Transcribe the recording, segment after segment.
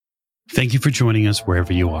Thank you for joining us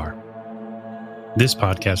wherever you are. This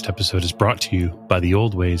podcast episode is brought to you by the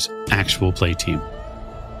Old Ways Actual Play team.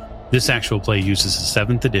 This actual play uses the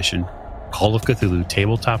 7th edition Call of Cthulhu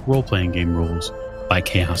tabletop role-playing game rules by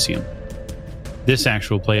Chaosium. This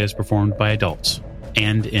actual play is performed by adults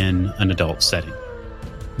and in an adult setting.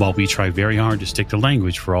 While we try very hard to stick to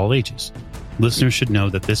language for all ages, listeners should know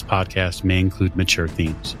that this podcast may include mature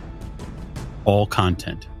themes. All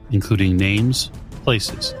content, including names,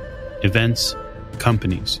 places, events,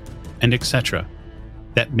 companies, and etc.,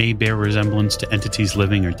 that may bear resemblance to entities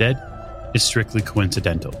living or dead, is strictly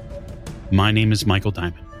coincidental. My name is Michael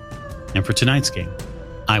Diamond, and for tonight's game,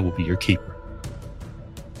 I will be your keeper.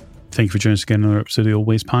 Thank you for joining us again on another episode of the Old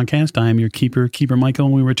Ways Podcast. I am your keeper, Keeper Michael,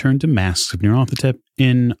 and we return to Masks of Nyarlathotep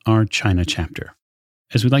in our China chapter.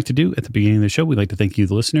 As we like to do at the beginning of the show, we'd like to thank you,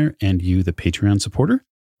 the listener, and you, the Patreon supporter.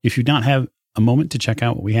 If you do not have a moment to check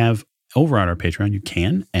out what we have over on our Patreon, you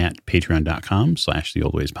can at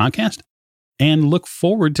patreon.com/theoldwayspodcast, and look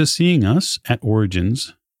forward to seeing us at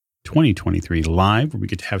Origins 2023 live, where we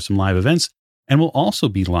get to have some live events, and we'll also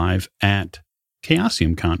be live at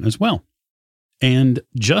Chaosium Con as well. And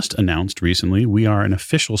just announced recently, we are an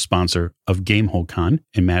official sponsor of Gamehole Con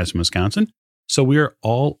in Madison, Wisconsin, so we are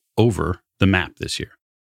all over the map this year.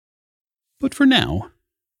 But for now,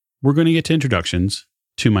 we're going to get to introductions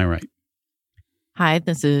to my right. Hi,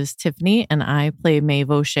 this is Tiffany, and I play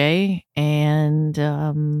Maeve O'Shea, and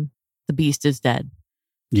the beast is dead.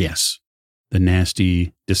 Yes, the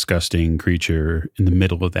nasty, disgusting creature in the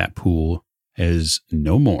middle of that pool is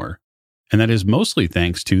no more. And that is mostly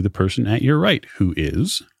thanks to the person at your right, who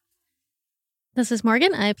is... This is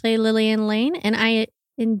Morgan. I play Lillian Lane, and I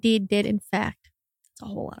indeed did, in fact, it's a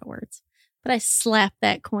whole lot of words, but I slapped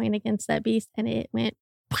that coin against that beast, and it went...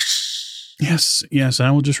 whoosh. Yes. I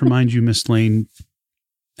will just remind you, Miss Lane,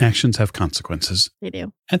 actions have consequences. They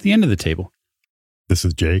do. At the end of the table. This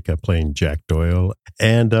is Jake. I'm playing Jack Doyle,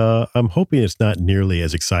 and I'm hoping it's not nearly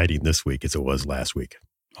as exciting this week as it was last week.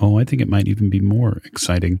 Oh, I think it might even be more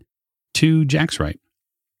exciting. To Jack's right.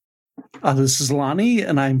 This is Lonnie,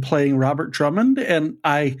 and I'm playing Robert Drummond, and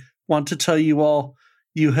I want to tell you all,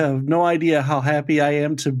 you have no idea how happy I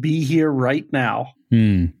am to be here right now.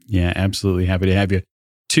 Yeah, absolutely happy to have you.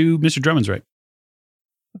 To Mr. Drummond's right.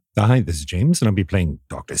 Hi, this is James, and I'll be playing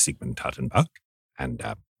Dr. Sigmund Tattenbach. And,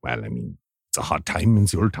 it's a hot time in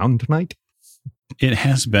Seoul Town tonight. It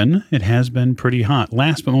has been. It has been pretty hot.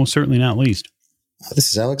 Last but most certainly not least. This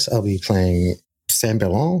is Alex. I'll be playing Sam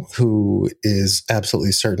Bellon, who is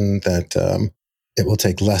absolutely certain that it will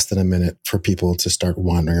take less than a minute for people to start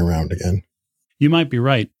wandering around again. You might be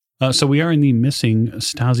right. So we are in the missing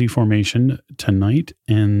Stasi formation tonight,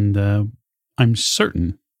 and I'm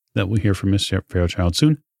certain that we'll hear from Miss Fairchild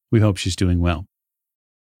soon. We hope she's doing well.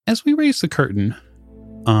 As we raise the curtain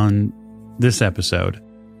on this episode,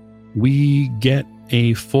 we get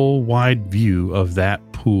a full wide view of that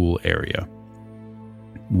pool area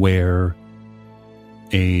where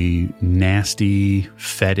a nasty,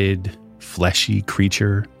 fetid, fleshy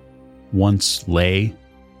creature once lay.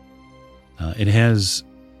 It has,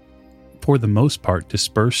 for the most part,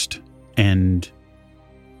 dispersed and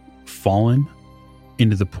fallen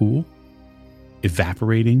into the pool,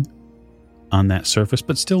 evaporating on that surface,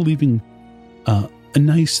 but still leaving a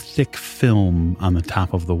nice thick film on the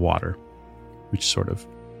top of the water, which sort of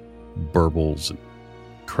burbles and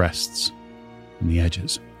crests in the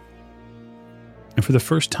edges. And for the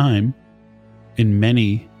first time in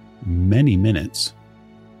many, many minutes,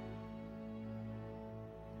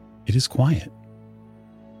 it is quiet.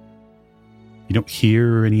 You don't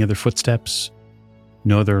hear any other footsteps,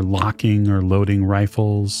 no other locking or loading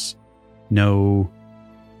rifles, no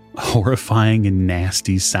horrifying and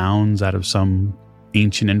nasty sounds out of some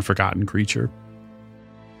ancient and forgotten creature.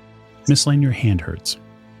 Miss Lane, your hand hurts.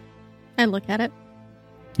 I look at it.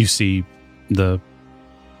 You see the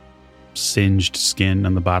singed skin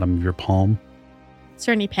on the bottom of your palm. Is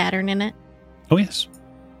there any pattern in it? Oh, yes.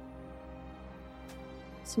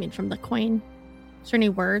 I mean, from the coin. Is there any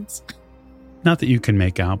words? Not that you can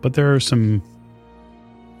make out, but there's some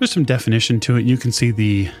definition to it. You can see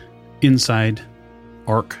the inside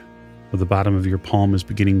arc of the bottom of your palm is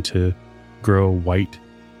beginning to grow white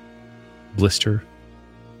blister.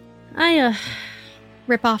 I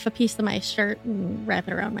rip off a piece of my shirt and wrap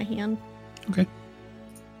it around my hand. Okay.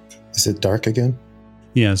 Is it dark again?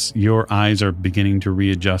 Yes, your eyes are beginning to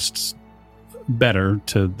readjust better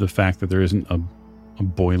to the fact that there isn't a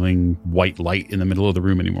boiling white light in the middle of the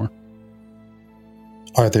room anymore.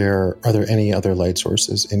 Are there any other light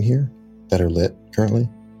sources in here that are lit currently?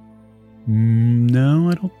 No,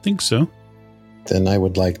 I don't think so. Then I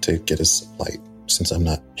would like to get us some light since I'm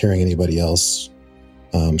not hearing anybody else,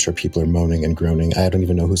 I'm sure people are moaning and groaning. I don't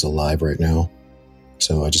even know who's alive right now.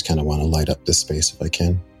 So I just kind of want to light up this space if I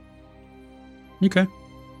can. Okay.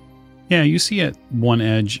 Yeah, you see at one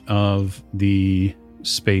edge of the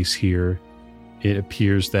space here, it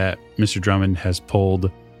appears that Mr. Drummond has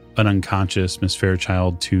pulled an unconscious Miss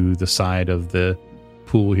Fairchild to the side of the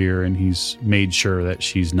pool here, and he's made sure that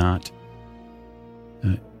she's not,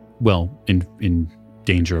 in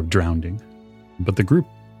danger of drowning. But the group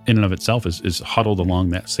in and of itself is huddled along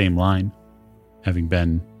that same line, having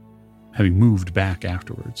moved back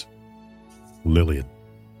afterwards. Lillian,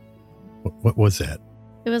 what was that?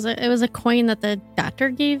 It was a coin that the doctor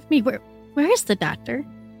gave me. Where is the doctor?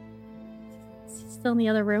 Is he still in the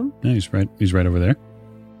other room? No, he's right over there.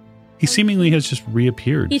 He seemingly has just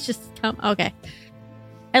reappeared. He's just come. Okay.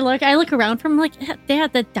 I look around from like,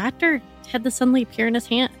 Dad, the doctor had the suddenly appear in his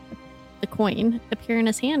hand, the coin appear in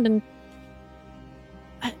his hand, and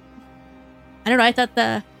I don't know. I thought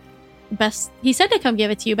the best, he said to come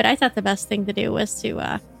give it to you, but I thought the best thing to do was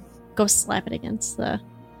to go slap it against the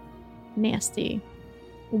nasty,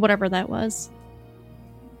 whatever that was.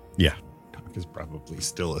 Yeah. Doc is probably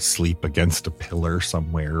still asleep against a pillar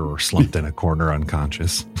somewhere or slumped in a corner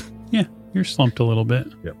unconscious. Yeah, you're slumped a little bit.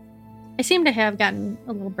 Yep. I seem to have gotten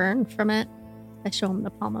a little burn from it. I show him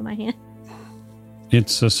the palm of my hand.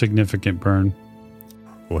 It's a significant burn.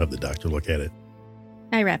 We'll have the doctor look at it.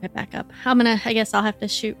 I wrap it back up. I guess I'll have to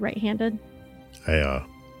shoot right-handed. I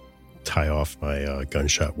tie off my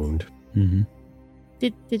gunshot wound. Mm-hmm.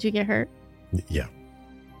 Did you get hurt? Yeah.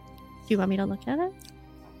 Do you want me to look at it?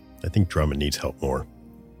 I think Drummond needs help more.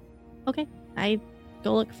 Okay. I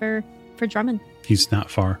go look for Drummond. He's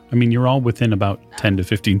not far. I mean, you're all within about 10 to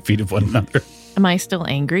 15 feet of one another. Am I still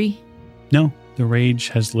angry? No, the rage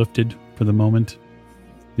has lifted for the moment.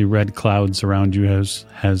 The red clouds around you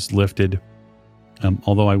has lifted.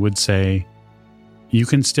 Although I would say you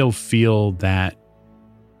can still feel that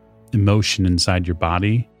emotion inside your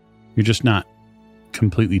body. You're just not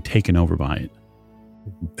completely taken over by it.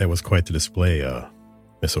 That was quite the display,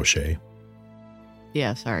 Miss O'Shea.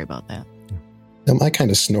 Yeah, sorry about that. I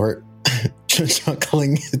kind of snort,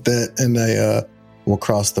 chuckling at that, and I will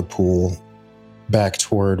cross the pool back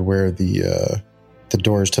toward where the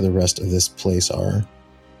doors to the rest of this place are.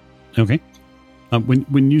 Okay.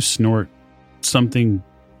 When you snort, something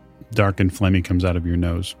dark and phlegmy comes out of your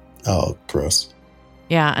nose. Oh, gross.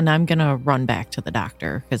 Yeah, and I'm going to run back to the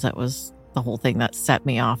doctor because that was the whole thing that set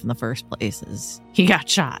me off in the first place is he got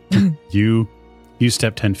shot. You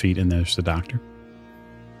step 10 feet and there's the doctor.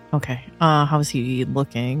 Okay. How's he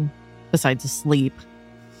looking besides asleep?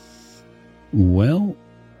 Well,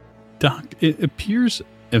 Doc, it appears,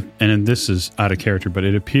 and this is out of character, but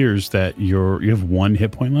it appears that you have 1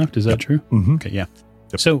 hit point left. Is that true? Mm-hmm. Okay, yeah.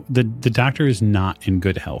 Yep. So the doctor is not in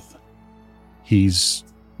good health. He's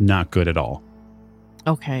not good at all.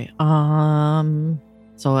 Okay.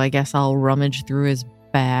 So I guess I'll rummage through his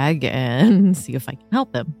bag and see if I can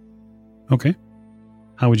help him. Okay.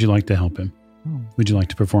 How would you like to help him? Oh. Would you like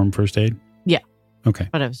to perform first aid? Yeah. Okay.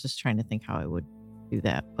 But I was just trying to think how I would do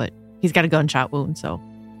that. But he's got a gunshot wound, so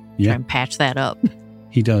Yeah. try and patch that up.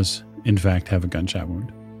 He does, in fact, have a gunshot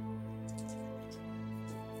wound.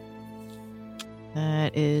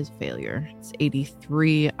 That is failure. It's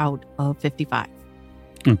 83 out of 55.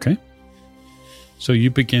 Okay. So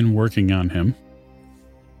you begin working on him.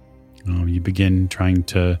 You begin trying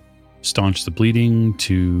to staunch the bleeding,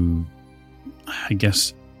 to, I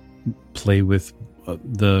guess, play with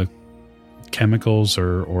the chemicals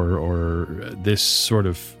or this sort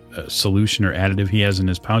of solution or additive he has in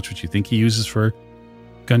his pouch, which you think he uses for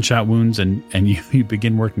gunshot wounds, and you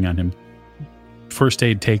begin working on him. First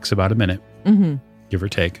aid takes about a minute, give or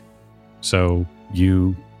take. So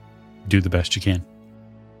you do the best you can.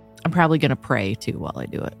 I'm probably going to pray too while I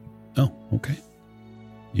do it. Oh, okay.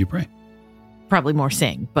 You pray. Probably more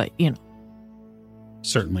sing, but you know.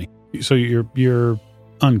 Certainly. So you're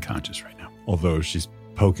unconscious right now. Although she's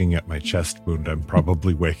poking at my chest wound, I'm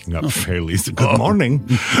probably waking up fairly. Good morning.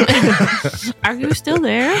 Are you still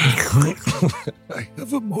there? I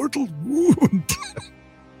have a mortal wound.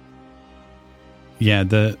 Yeah,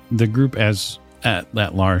 the group as at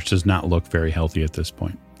large does not look very healthy at this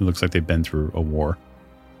point. It looks like they've been through a war.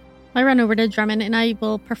 I run over to Drummond and I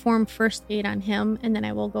will perform first aid on him, and then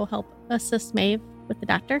I will go help assist Maeve with the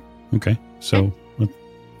doctor. Okay, so let's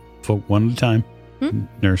vote one at a time.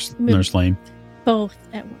 Nurse Lane. Both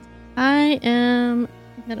at once. I am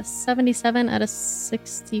at a 77 out of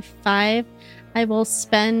 65. I will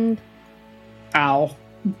spend Ow.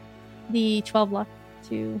 the 12 luck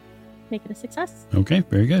to make it a success. Okay,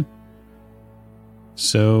 very good.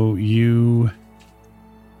 So you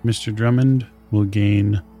Mr. Drummond will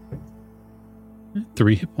gain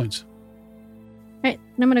 3 hit points. All right,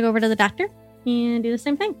 and I'm going to go over to the doctor and do the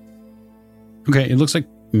same thing. Okay, it looks like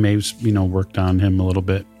Maeve's, worked on him a little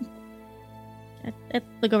bit. I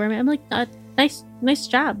look over at me. I'm like, nice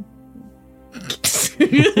job.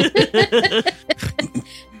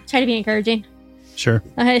 Try to be encouraging. Sure.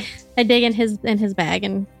 I dig in his bag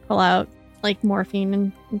and pull out like morphine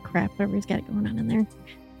and crap, whatever he's got going on in there.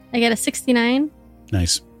 I get a 69.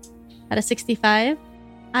 Nice. At a 65,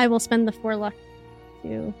 I will spend the 4 luck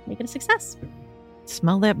to make it a success.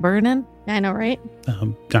 Smell that burning? I know, right?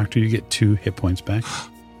 Doctor, you get 2 hit points back.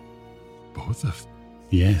 Both of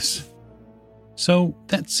Yes. So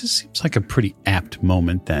that just seems like a pretty apt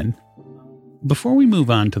moment then. Before we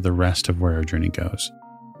move on to the rest of where our journey goes,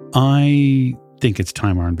 I think it's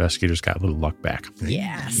time our investigators got a little luck back.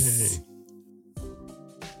 Yes. Yay.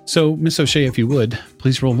 So, Miss O'Shea, if you would,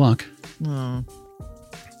 please roll luck. Oh.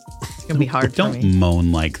 It's going to be hard for Don't me.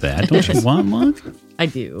 moan like that. Don't you want luck? I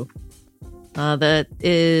do. That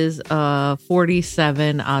is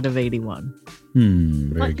 47 out of 81.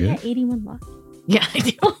 Very What, you good. got 81 luck. Yeah, I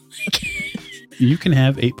do. You can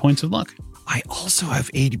have 8 points of luck. I also have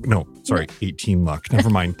 18 luck. Never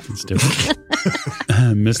mind. It's different.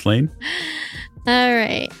 Miss Lane? All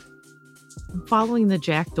right. I'm following the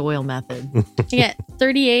Jack Doyle method. I get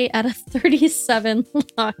 38 out of 37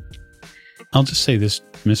 luck. I'll just say this,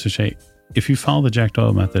 Miss O'Shea. If you follow the Jack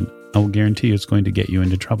Doyle method, I will guarantee you it's going to get you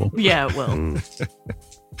into trouble. Yeah, it will.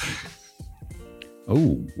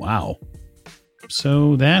 Oh, wow.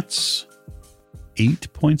 So that's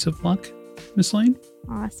 8 points of luck, Miss Lane?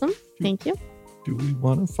 Awesome. Thank you. Do we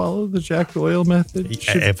want to follow the Jack Doyle method?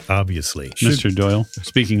 Obviously. Mr. Doyle,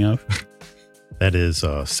 speaking of. That is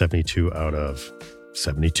 72 out of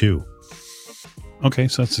 72. Okay,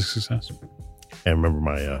 so that's a success. And remember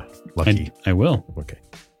my lucky. I will. Okay.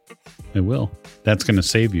 I will. That's going to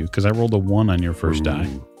save you because I rolled a 1 on your first die.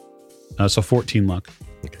 So 14 luck.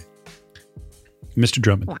 Okay. Mr.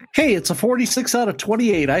 Drummond. Hey, it's a 46 out of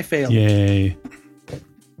 28. I failed. Yay.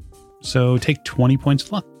 So take 20 points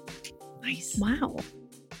of luck. Nice. Wow.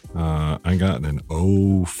 I got an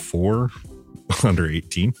 04 under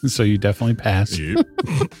 18. So you definitely pass. Yep.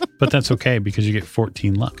 But that's okay because you get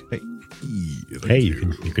 14 luck. Hey,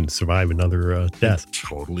 you can survive another death.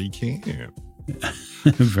 Totally can.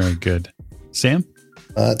 Very good. Sam?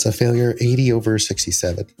 It's a failure, 80 over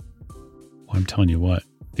 67. Well, I'm telling you what,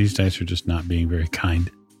 these dice are just not being very kind.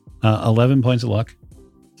 11 points of luck.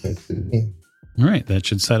 All right, that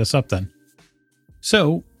should set us up then.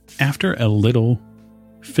 So, after a little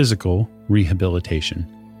physical rehabilitation.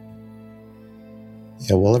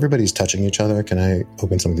 Yeah, while everybody's touching each other, can I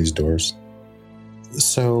open some of these doors?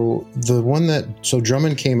 So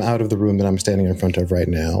Drummond came out of the room that I'm standing in front of right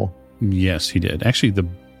now. Yes, he did. Actually,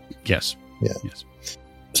 yes. Yeah. Yes.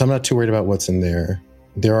 So I'm not too worried about what's in there.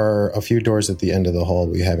 There are a few doors at the end of the hall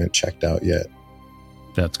we haven't checked out yet.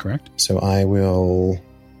 That's correct. So I will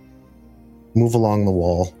move along the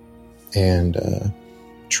wall and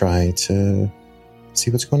try to see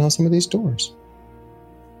what's going on with some of these doors.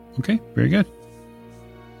 Okay, very good.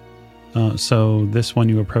 So this one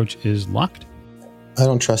you approach is locked. I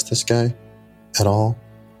don't trust this guy at all.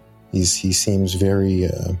 He seems very.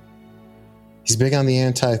 He's big on the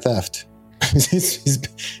anti-theft. he's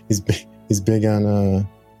big on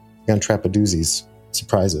trap-a-doozies,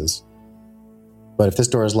 surprises. But if this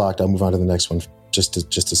door is locked, I'll move on to the next one just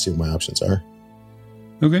to see what my options are.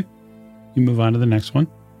 Okay. You move on to the next one.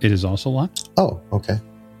 It is also locked. Oh, okay.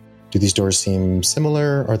 Do these doors seem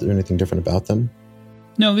similar? Are there anything different about them?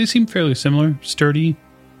 No, they seem fairly similar. Sturdy,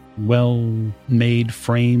 well-made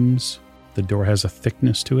frames. The door has a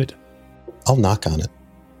thickness to it. I'll knock on it.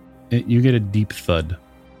 You get a deep thud.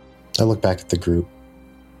 I look back at the group.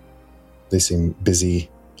 They seem busy,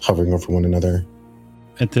 hovering over one another.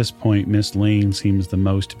 At this point, Miss Lane seems the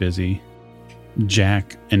most busy.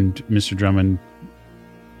 Jack and Mr. Drummond,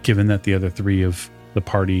 given that the other three of the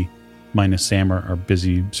party, minus Sam, are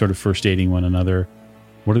busy sort of first aiding one another.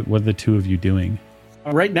 What are the two of you doing?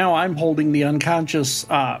 Right now, I'm holding the unconscious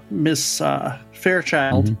Miss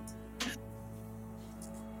Fairchild,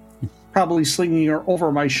 probably slinging her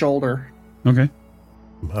over my shoulder. Okay.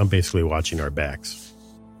 I'm basically watching our backs.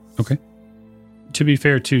 Okay. To be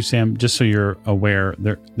fair, too, Sam, just so you're aware,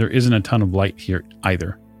 there isn't a ton of light here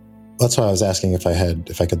either. That's why I was asking if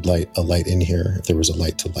I could light a light in here, if there was a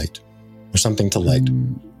light to light. Or something to light.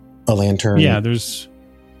 A lantern. Yeah, there's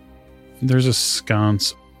a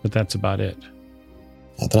sconce, but that's about it.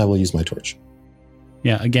 Then I will use my torch.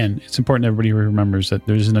 Yeah, again, it's important everybody remembers that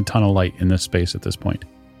there isn't a ton of light in this space at this point.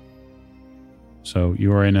 So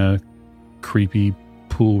you are in a creepy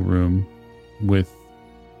pool room with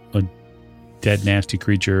a dead, nasty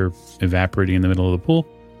creature evaporating in the middle of the pool,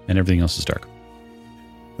 and everything else is dark.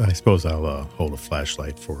 I suppose I'll hold a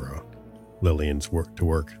flashlight for Lillian's work.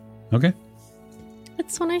 Okay.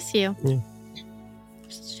 It's so nice of you. Yeah.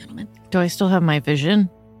 Gentlemen. Do I still have my vision?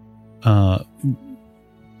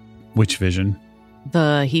 Which vision?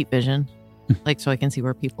 The heat vision. Like, so I can see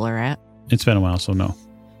where people are at? It's been a while, so no.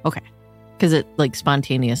 Okay. Because it, like,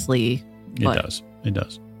 spontaneously... It does. It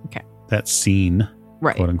does. Okay. That scene,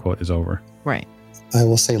 Right. quote unquote, is over. Right. I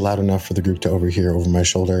will say loud enough for the group to overhear over my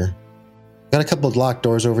shoulder. Got a couple of locked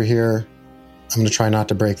doors over here. I'm going to try not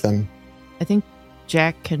to break them. I think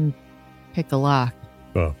Jack can pick a lock.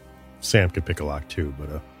 Well, Sam could pick a lock too,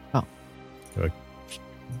 but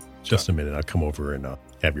just a minute. I'll come over and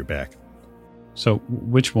have your back. So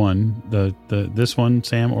which one? This one,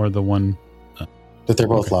 Sam, or the one? But they're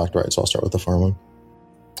both locked, right? So I'll start with the far one.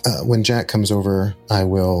 When Jack comes over, I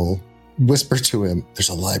will whisper to him, "There's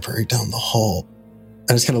a library down the hall."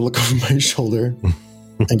 I just kind of look over my shoulder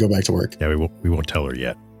and go back to work. Yeah, we won't tell her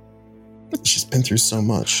yet. She's been through so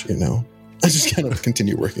much, you know. I just kind of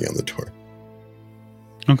continue working on the door.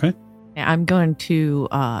 Okay. I'm going to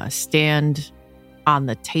stand on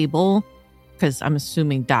the table because I'm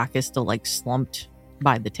assuming Doc is still like slumped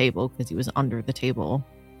by the table because he was under the table,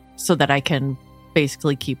 so that I can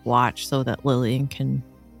basically keep watch so that Lillian can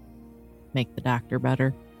make the doctor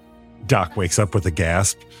better. Doc wakes up with a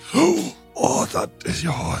gasp. That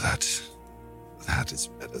is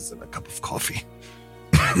better than a cup of coffee.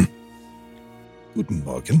 Guten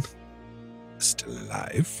Morgen. Still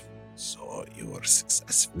alive, so you are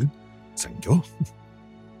successful. Thank you.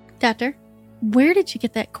 Doctor, where did you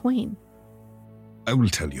get that coin? I will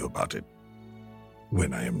tell you about it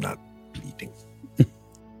when I am not bleeding.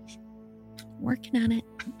 Working on it.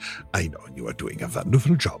 I know you are doing a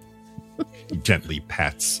wonderful job. He gently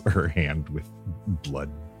pats her hand with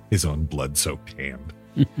blood, his own blood-soaked hand.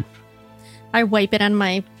 I wipe it on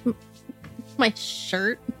my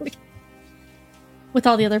shirt with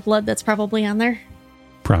all the other blood that's probably on there.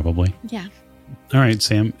 Probably. Yeah. All right,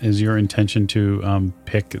 Sam, is your intention to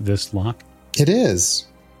pick this lock? It is.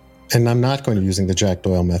 And I'm not going to be using the Jack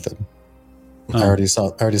Doyle method. I already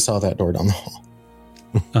saw that door down the hall.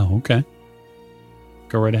 Oh, okay.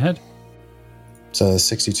 Go right ahead. It's a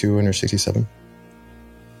 62 and or 67.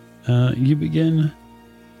 You begin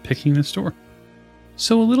picking this door.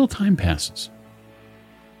 So a little time passes.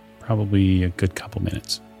 Probably a good couple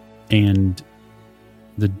minutes. And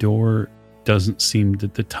the door doesn't seem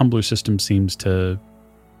that the tumbler system seems to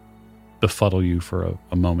befuddle you for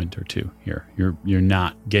a moment or two here. You're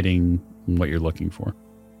not getting what you're looking for.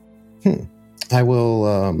 I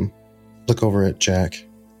will look over at Jack.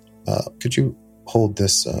 Could you hold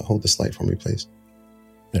this light for me, please?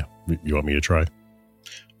 Yeah. You want me to try?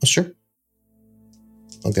 Oh, sure.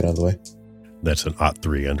 I'll get out of the way. That's an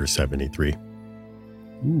OT3 under 73.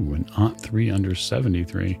 Ooh, an OT3 under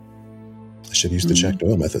 73. I should use the Jack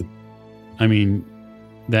Doyle method. I mean,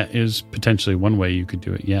 that is potentially one way you could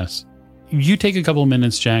do it, yes. You take a couple of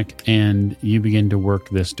minutes, Jack, and you begin to work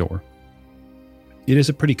this door. It is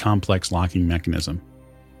a pretty complex locking mechanism.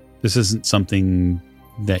 This isn't something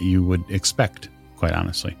that you would expect, quite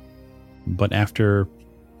honestly. But after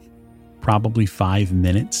probably 5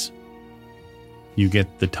 minutes, you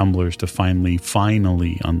get the tumblers to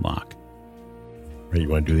finally unlock. Right, you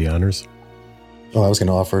want to do the honors? Oh, I was going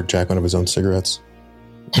to offer Jack one of his own cigarettes.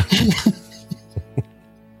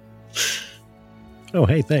 Oh,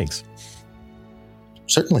 hey, thanks.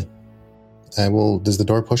 Certainly. I will. Does the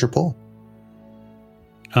door push or pull?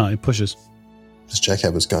 It pushes. Does Jack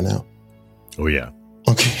have his gun out? Oh, yeah.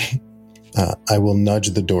 Okay. I will nudge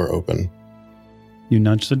the door open. You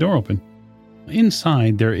nudge the door open.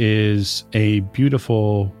 Inside, there is a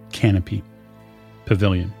beautiful canopy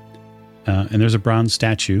pavilion. And there's a bronze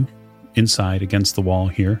statue inside against the wall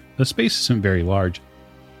here. The space isn't very large,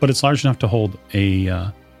 but it's large enough to hold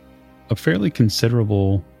a fairly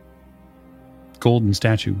considerable golden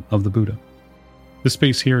statue of the Buddha. The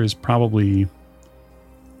space here is probably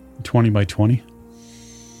 20 by 20.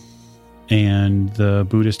 And the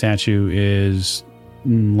Buddha statue is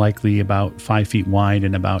likely about 5 feet wide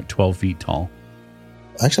and about 12 feet tall.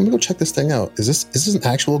 Actually, I'm going to go check this thing out. Is this an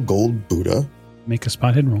actual gold Buddha? Make a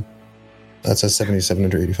spot hidden roll. That's a 77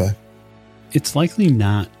 under 85. It's likely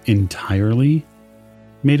not entirely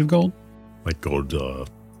made of gold. Like gold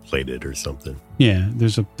plated or something. Yeah,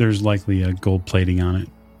 there's likely a gold plating on it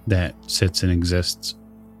that sits and exists.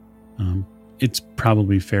 It's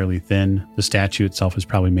probably fairly thin. The statue itself is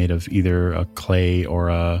probably made of either a clay or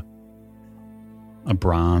a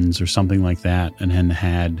bronze or something like that, and then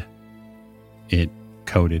had it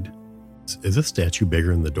coated. Is this statue bigger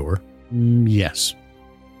than the door? Yes.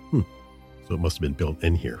 So it must have been built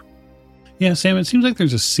in here. Yeah, Sam, it seems like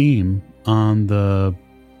there's a seam on the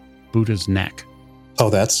Buddha's neck. Oh,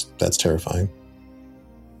 that's terrifying.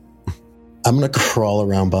 I'm going to crawl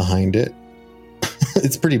around behind it.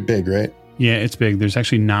 It's pretty big, right? Yeah, it's big. There's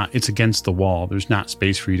actually not, it's against the wall. There's not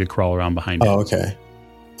space for you to crawl around behind it. Oh, okay.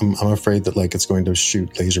 I'm afraid that like it's going to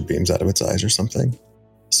shoot laser beams out of its eyes or something.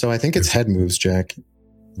 So I think its head moves, Jack.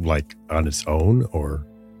 Like on its own or?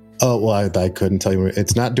 Oh, well, I couldn't tell you.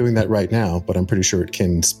 It's not doing that right now, but I'm pretty sure it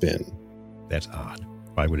can spin. That's odd.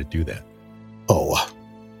 Why would it do that? Oh,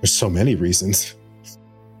 there's so many reasons.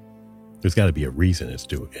 There's got to be a reason it's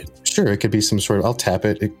doing it. Sure, it could be some sort of, I'll tap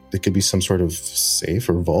it. It could be some sort of safe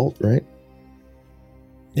or vault, right?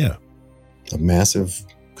 Yeah. A massive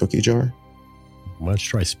cookie jar. Why don't you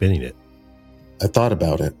try spinning it? I thought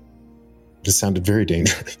about it. It sounded very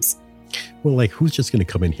dangerous. Well, like, who's just going to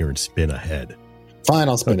come in here and spin a head? Fine,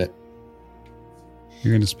 I'll spin it.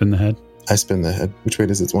 You're going to spin the head? I spin the head. Which way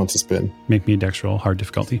does it want to spin? Make me a dex roll, hard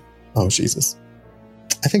difficulty. Oh, Jesus.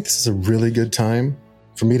 I think this is a really good time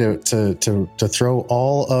for me to throw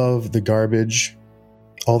all of the garbage,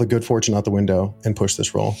 all the good fortune out the window and push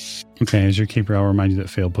this roll. Okay, as your keeper, I'll remind you that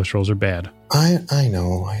failed push rolls are bad. I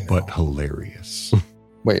know. But hilarious.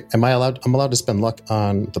 Wait, I'm allowed to spend luck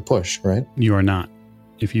on the push, right? You are not.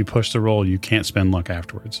 If you push the roll, you can't spend luck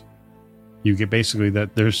afterwards. You get basically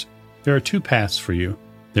that there are two paths for you.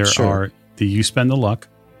 There are the you spend the luck,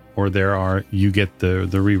 or there are you get the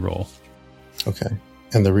reroll. Okay.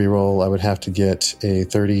 And the reroll, I would have to get a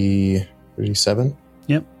 37?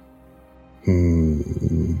 Yep.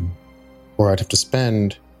 Or I'd have to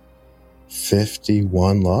spend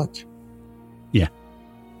 51 luck? Yeah.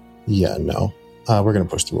 Yeah, no. We're going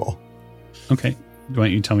to push the roll. Okay. Why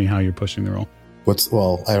don't you tell me how you're pushing the roll?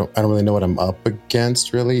 I don't really know what I'm up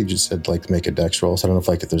against, really. You just said, like, make a dex roll. So I don't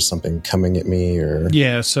know if there's something coming at me or...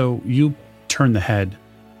 Yeah, so you turn the head,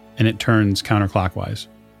 and it turns counterclockwise.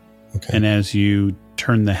 Okay. And as you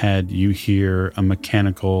turn the head, you hear a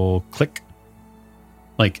mechanical click.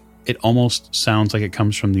 Like, it almost sounds like it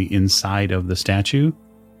comes from the inside of the statue.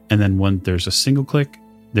 And then when there's a single click,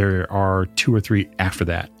 there are two or three after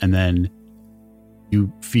that. And then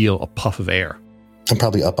you feel a puff of air. I'm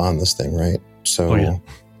probably up on this thing, right? So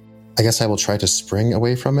I guess I will try to spring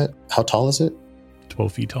away from it. How tall is it?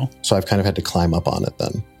 12 feet tall. So I've kind of had to climb up on it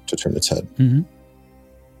then to turn its head. Mm-hmm.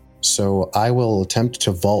 So I will attempt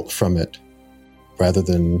to vault from it rather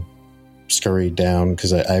than scurry down,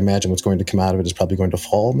 because I imagine what's going to come out of it is probably going to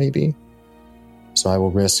fall, maybe. So I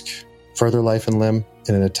will risk further life and limb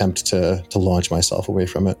in an attempt to launch myself away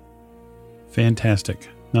from it. Fantastic.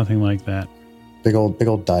 Nothing like that. Big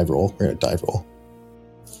old dive roll. We're going to dive roll.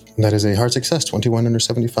 And that is a hard success, 21 under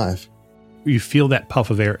 75. You feel that puff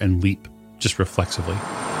of air and leap just reflexively.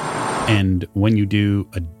 And when you do,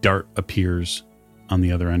 a dart appears on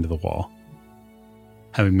the other end of the wall,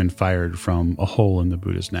 having been fired from a hole in the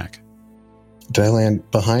Buddha's neck. Did I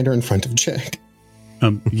land behind or in front of Jack?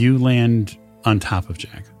 You land on top of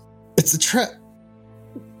Jack. It's a trap.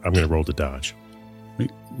 I'm going to roll to dodge.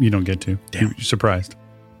 You don't get to. Damn. You're surprised.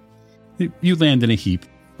 You land in a heap,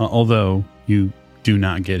 although you do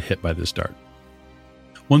not get hit by this dart.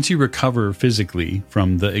 Once you recover physically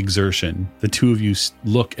from the exertion, the two of you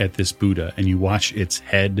look at this Buddha and you watch its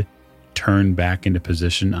head turn back into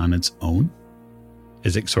position on its own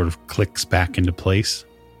as it sort of clicks back into place.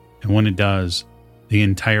 And when it does, the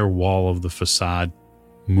entire wall of the facade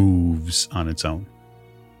moves on its own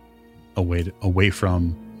away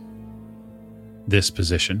from this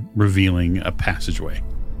position, revealing a passageway.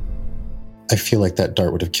 I feel like that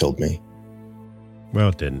dart would have killed me. Well,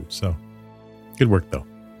 it didn't, so good work, though.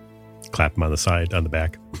 Clap him on the side, on the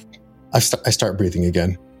back. I start breathing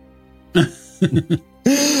again.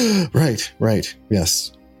 Right,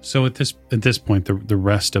 yes. So at this point, the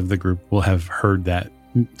rest of the group will have heard that,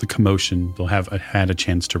 the commotion. They'll have had a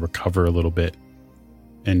chance to recover a little bit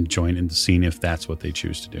and join in the scene if that's what they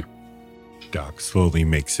choose to do. Doc slowly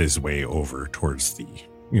makes his way over towards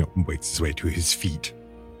makes his way to his feet,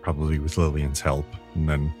 probably with Lillian's help, and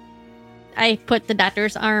then I put the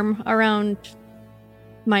doctor's arm around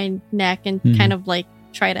my neck and kind of like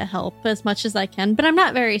try to help as much as I can, but I'm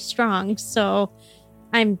not very strong, so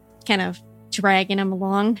I'm kind of dragging him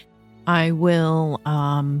along. I will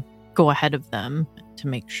go ahead of them to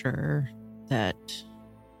make sure that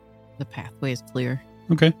the pathway is clear.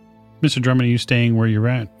 Okay. Mr. Drummond, are you staying where you're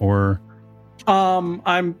at, or?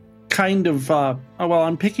 I'm kind of,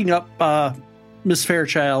 I'm picking up Miss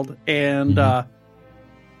Fairchild and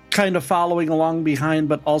kind of following along behind,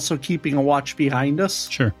 but also keeping a watch behind us.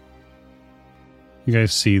 Sure. You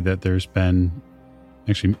guys see that there's been,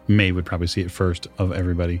 actually May would probably see it first of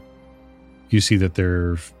everybody. You see that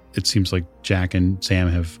it seems like Jack and Sam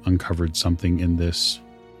have uncovered something in this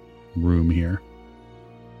room here.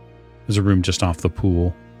 There's a room just off the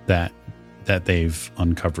pool that they've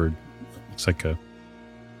uncovered. Looks like a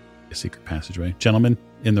secret passageway. Gentlemen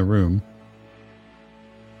in the room,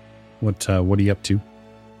 what are you up to?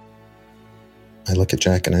 I look at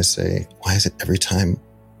Jack and I say, why is it every time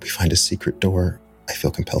we find a secret door, I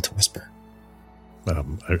feel compelled to whisper?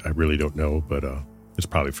 I really don't know, but it's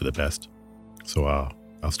probably for the best. So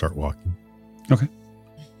I'll start walking. Okay.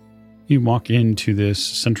 You walk into this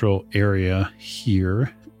central area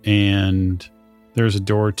here, and there's a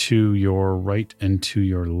door to your right and to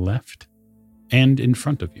your left and in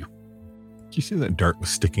front of you. Did you see that dart was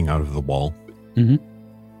sticking out of the wall? Mm-hmm.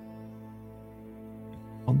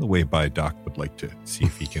 On the way by, Doc would like to see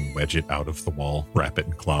if he can wedge it out of the wall, wrap it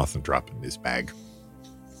in cloth, and drop it in his bag.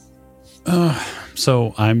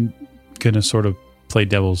 So I'm going to sort of play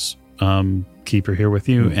devil's keeper here with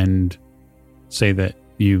you and say that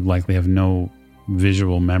you likely have no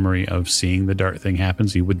visual memory of seeing the dart thing happen,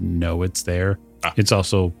 so you wouldn't know it's there. It's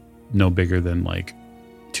also no bigger than like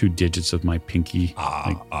 2 digits of my pinky.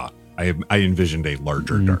 I envisioned a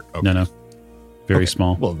larger dart. Okay. No. Very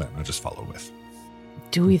small. Well, then I'll just follow with.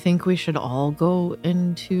 Do we think we should all go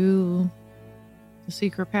into the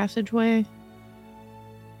secret passageway?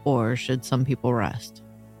 Or should some people rest?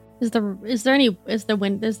 Is there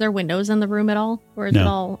windows in the room at all? Or is it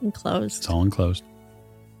all enclosed? It's all enclosed.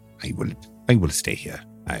 I will stay here.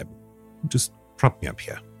 Just prop me up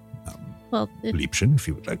here. Liebchen, if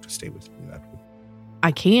you would like to stay with me, that would.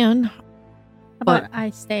 I can. How about I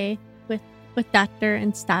stay with Doctor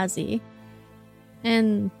and Stasi?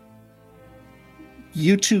 And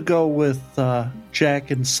You two go with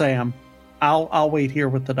Jack and Sam. I'll wait here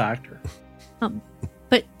with the doctor.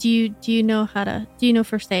 But do you know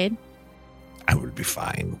first aid? I will be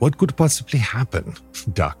fine. What could possibly happen?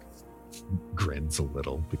 Doc grins a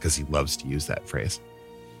little because he loves to use that phrase.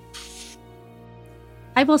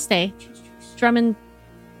 I will stay. Drummond,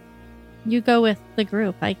 you go with the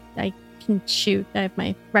group. I can shoot. I have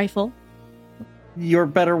my rifle. You're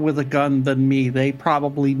better with a gun than me. They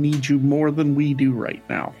probably need you more than we do right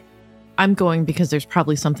now. I'm going because there's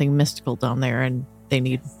probably something mystical down there and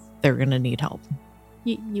they're going to need help.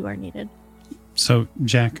 You are needed. So,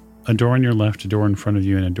 Jack, a door on your left, a door in front of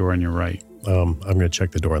you, and a door on your right. I'm going to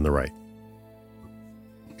check the door on the right.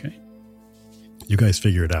 Okay. You guys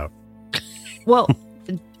figure it out. Well,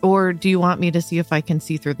 or do you want me to see if I can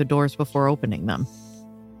see through the doors before opening them?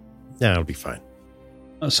 Yeah, it'll be fine.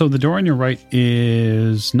 So the door on your right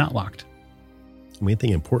is not locked. I mean,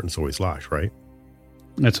 anything important's always locked, right?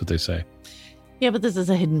 That's what they say. Yeah, but this is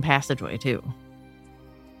a hidden passageway, too.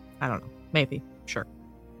 I don't know. Maybe. Sure.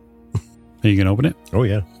 Are you going to open it? Oh,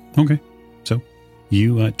 yeah. Okay. So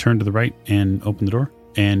you turn to the right and open the door.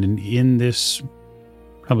 And in this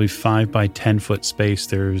probably 5 by 10 foot space,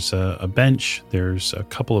 there's a bench. There's a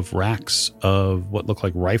couple of racks of what look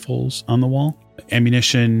like rifles on the wall.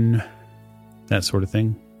 Ammunition, that sort of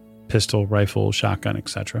thing. Pistol, rifle, shotgun,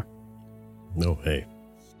 etc. No, hey.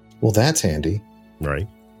 Well, that's handy. Right.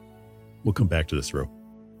 We'll come back to this room.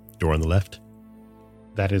 Door on the left?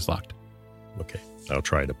 That is locked. Okay. I'll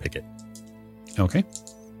try to pick it. Okay.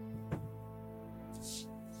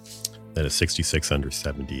 That is 66 under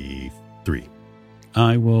 73.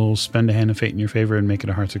 I will spend a hand of fate in your favor and make it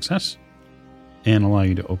a hard success and allow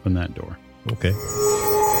you to open that door. Okay.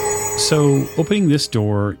 So opening this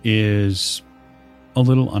door is a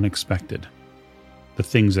little unexpected, the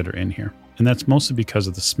things that are in here. And that's mostly because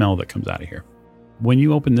of the smell that comes out of here. When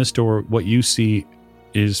you open this door, what you see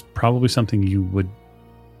is probably something you would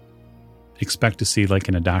expect to see like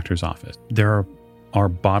in a doctor's office. There are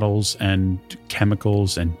bottles and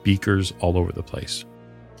chemicals and beakers all over the place.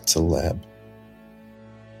 It's a lab.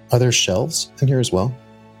 Are there shelves in here as well?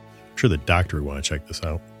 I'm sure the doctor would want to check this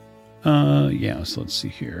out. Yeah, so let's see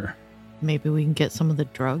here. Maybe we can get some of the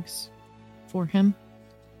drugs for him.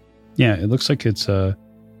 Yeah, it looks like it's a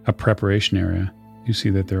preparation area. You see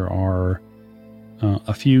that there are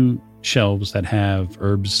a few shelves that have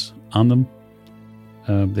herbs on them.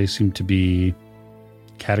 They seem to be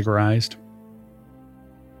categorized.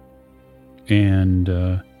 And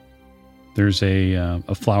there's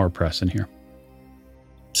a flower press in here.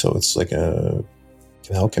 So it's like an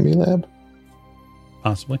alchemy lab?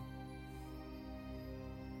 Possibly.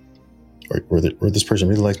 Or this person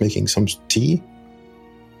really likes making some tea?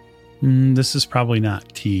 This is probably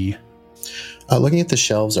not tea. Looking at the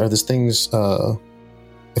shelves, are these things,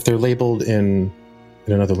 if they're labeled in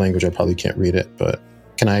another language, I probably can't read it, but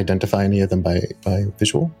Can I identify any of them by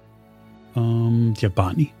visual? Do you have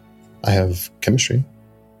botany? I have chemistry.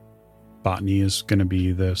 Botany is going to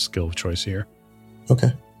be the skill of choice here.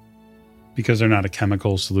 Okay. Because they're not a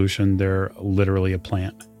chemical solution, they're literally a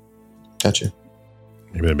plant. Gotcha.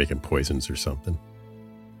 Maybe they're making poisons or something.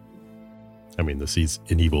 I mean, the seed's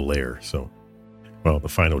an evil lair, so... Well, the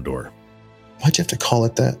final door. Why'd you have to call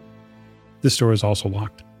it that? This door is also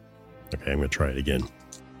locked. Okay, I'm going to try it again.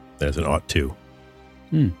 That's an ought to.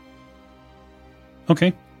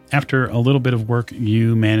 Okay. After a little bit of work,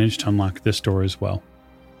 you manage to unlock this door as well.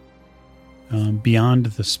 Beyond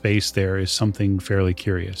the space there is something fairly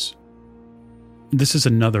curious. This is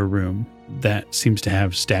another room that seems to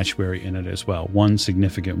have statuary in it as well. One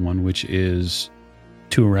significant one, which is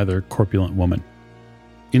to a rather corpulent woman.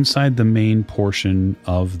 Inside the main portion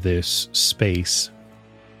of this space,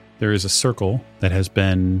 there is a circle that has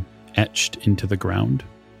been etched into the ground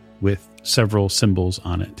with several symbols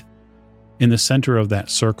on it. In the center of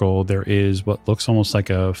that circle, there is what looks almost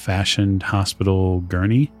like a fashioned hospital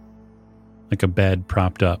gurney, like a bed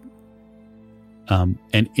propped up.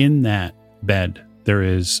 And in that bed, there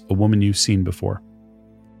is a woman you've seen before.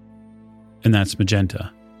 And that's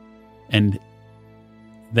Magenta. And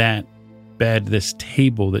that bed, this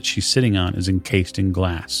table that she's sitting on, is encased in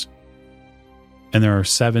glass. And there are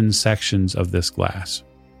 7 sections of this glass.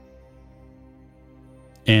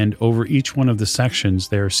 And over each one of the sections,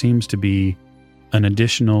 there seems to be an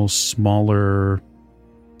additional smaller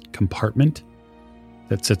compartment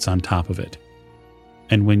that sits on top of it.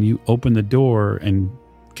 And when you open the door and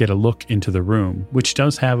get a look into the room, which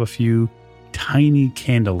does have a few tiny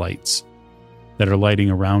candlelights that are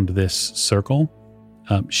lighting around this circle,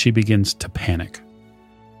 she begins to panic.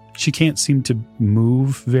 She can't seem to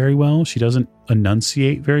move very well. She doesn't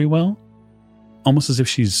enunciate very well, almost as if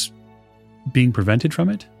she's being prevented from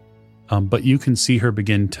it. But you can see her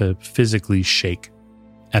begin to physically shake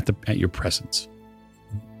at your presence.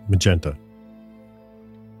 Magenta.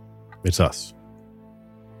 It's us.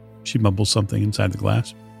 She mumbles something inside the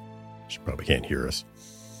glass. She probably can't hear us.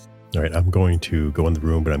 All right, I'm going to go in the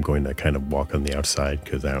room, but I'm going to kind of walk on the outside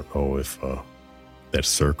because I don't know if that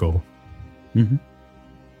circle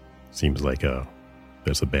seems like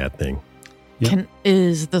that's a bad thing. Yep.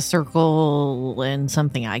 Is the circle in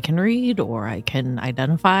something I can read or I can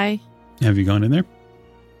identify? Have you gone in there?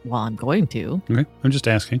 Well, I'm going to. Okay, I'm just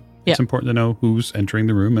asking. Yeah. It's important to know who's entering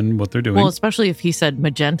the room and what they're doing. Well, especially if he said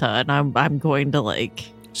magenta, and I'm going to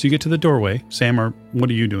So you get to the doorway. Sam,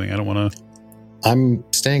 what are you doing? I don't want to... I'm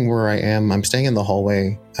staying where I am. I'm staying in the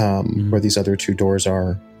hallway where these other 2 doors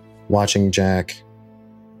are, watching Jack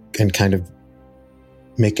and kind of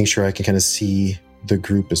making sure I can kind of see the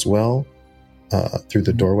group as well through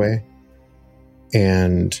the doorway.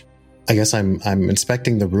 And I guess I'm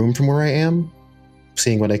inspecting the room from where I am,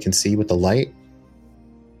 seeing what I can see with the light.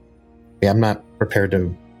 Yeah, I'm not prepared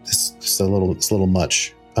to... It's a little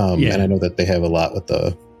much. And I know that they have a lot with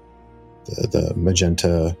the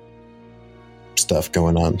magenta stuff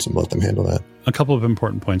going on, so I'll let them handle that. A couple of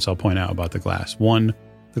important points I'll point out about the glass. One,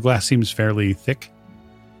 the glass seems fairly thick,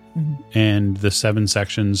 and the 7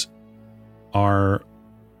 sections are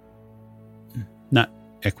not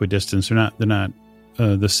equidistant. They're not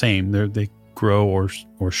the same. They grow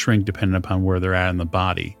or shrink depending upon where they're at in the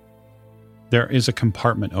body. There is a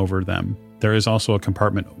compartment over them. There is also a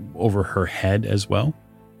compartment over her head as well.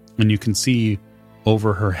 And you can see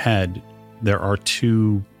over her head, there are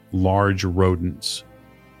 2 large rodents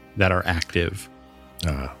that are active.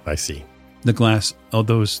 I see. The glass,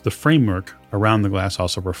 although the framework around the glass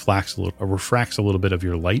also refracts a little bit of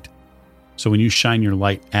your light. So when you shine your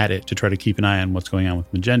light at it to try to keep an eye on what's going on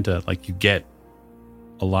with magenta, you get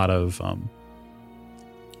a lot of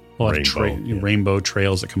rainbow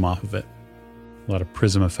trails that come off of it. A lot of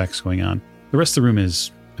prism effects going on. The rest of the room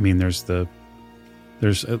is, it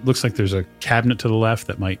looks like there's a cabinet to the left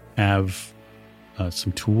that might have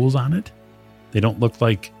some tools on it. They don't look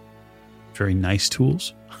like very nice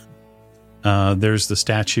tools. There's the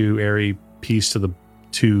statuary piece to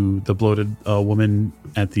the bloated woman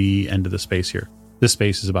at the end of the space here. This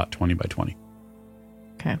space is about 20 by 20.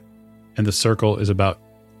 Okay. And the circle is about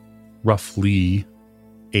roughly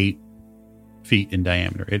 8 feet in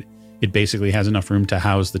diameter. It basically has enough room to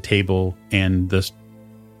house the table and this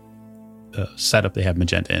setup they have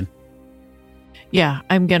magenta in. Yeah,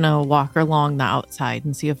 I'm going to walk along the outside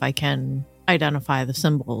and see if I can identify the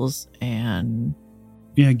symbols and...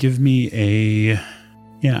 Yeah, give me a...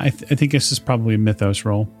 Yeah, I think this is probably a Mythos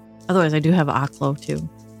roll. Otherwise, I do have Aklo too.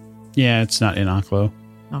 Yeah, it's not in Aklo.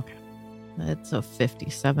 Okay. That's a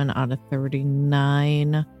 57 out of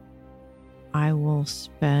 39. I will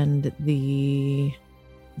spend the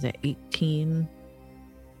Is it 18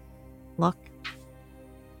 luck?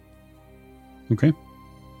 Okay.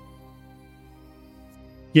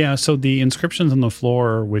 Yeah, so the inscriptions on the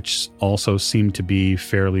floor, which also seem to be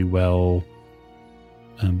fairly well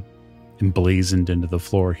emblazoned into the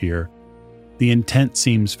floor here, the intent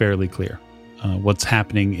seems fairly clear. What's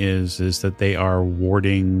happening is that they are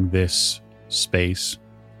warding this space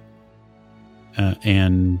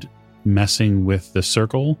and messing with the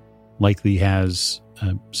circle likely has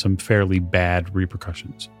some fairly bad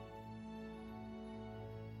repercussions.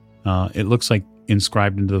 It looks like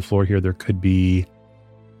inscribed into the floor here, there could be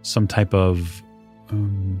some type of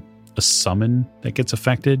a summon that gets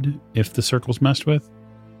affected if the circle's messed with.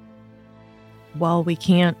 Well, we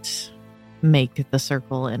can't make the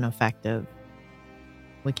circle ineffective.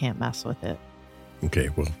 We can't mess with it. Okay,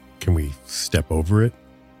 well, can we step over it?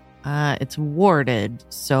 It's warded.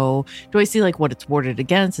 So do I see like what it's warded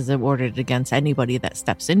against? Is it warded against anybody that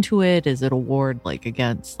steps into it? Is it a ward like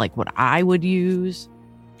against like what I would use?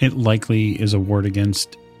 It likely is a ward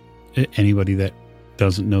against anybody that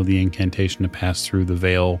doesn't know the incantation to pass through the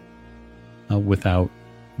veil without,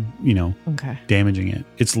 Okay. damaging it.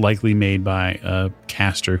 It's likely made by a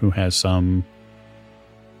caster who has some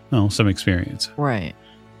experience. Right.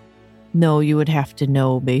 No, you would have to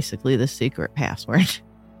know basically the secret password.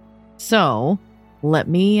 So let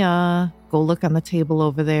me go look on the table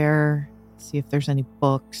over there, see if there's any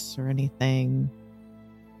books or anything,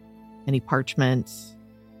 any parchments.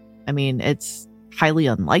 I mean, it's highly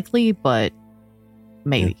unlikely, but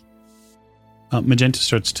maybe. Magenta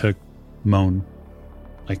starts to moan,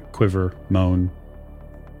 like quiver, moan,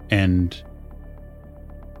 and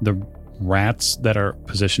the rats that are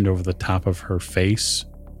positioned over the top of her face,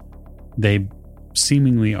 they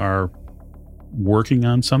seemingly are working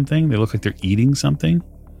on something. They look like they're eating something,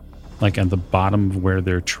 like at the bottom of where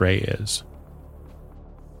their tray is.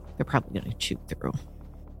 They're probably going to chew through.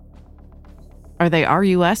 Are they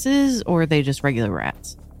RUSs or are they just regular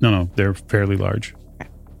rats? No, they're fairly large. Okay.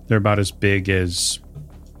 They're probably about as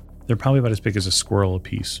big as a squirrel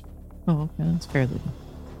apiece. Oh, okay. That's fairly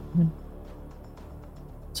good.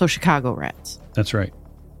 So Chicago rats. That's right.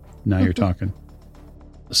 Now you're talking.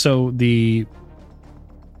 So the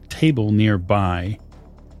table nearby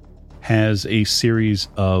has a series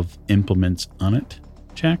of implements on it,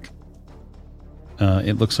 Jack.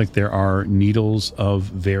 It looks like there are needles of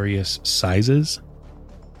various sizes,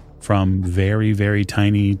 from very, very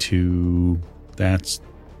tiny to that's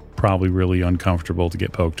probably really uncomfortable to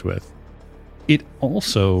get poked with. It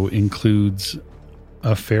also includes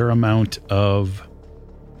a fair amount of,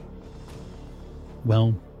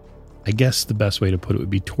 well, I guess the best way to put it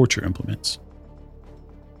would be torture implements.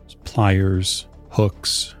 Pliers,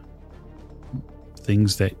 hooks,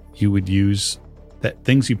 things that you would use,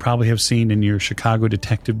 things you probably have seen in your Chicago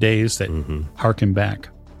detective days that harken back.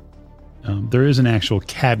 There is an actual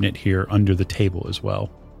cabinet here under the table as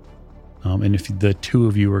well. And if the two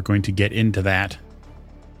of you are going to get into that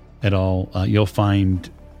at all, you'll find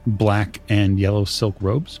black and yellow silk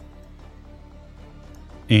robes.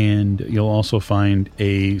 And you'll also find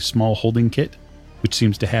a small holding kit, which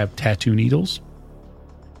seems to have tattoo needles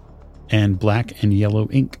and black and yellow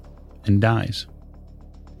ink and dyes.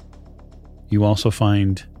 You also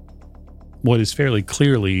find what is fairly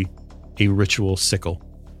clearly a ritual sickle.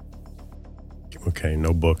 Okay,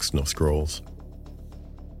 no books, no scrolls.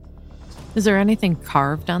 Is there anything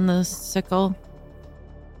carved on the sickle?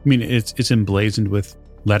 I mean, it's emblazoned with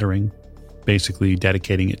lettering, basically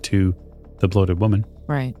dedicating it to the bloated woman.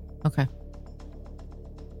 Right. Okay.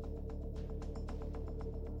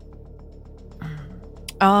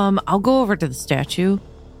 I'll go over to the statue.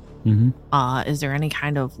 Mm-hmm. Is there any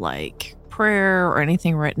kind of like prayer or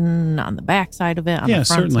anything written on the back side of it, on the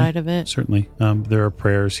front side of it? Certainly. There are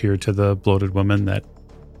prayers here to the bloated woman that,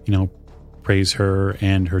 praise her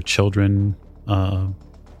and her children.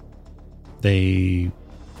 They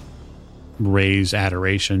raise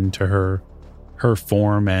adoration to her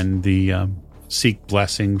form and the seek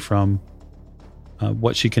blessing from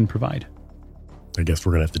what she can provide. I guess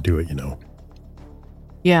we're going to have to do it,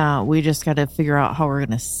 Yeah, we just got to figure out how we're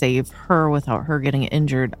going to save her without her getting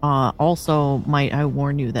injured. Also, might I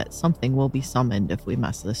warn you that something will be summoned if we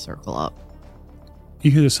mess this circle up.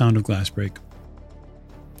 You hear the sound of glass break.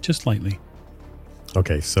 Just lightly.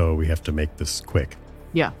 Okay, so we have to make this quick.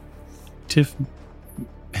 Yeah. Tiff,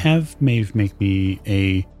 have Maeve make me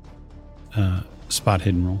a spot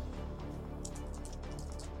hidden roll.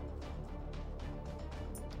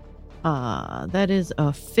 That is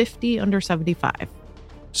a 50 under 75.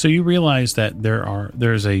 So you realize that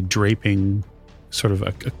there's a draping, sort of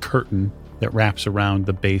a curtain that wraps around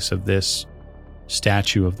the base of this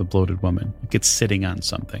statue of the bloated woman. Like it's sitting on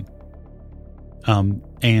something.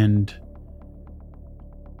 And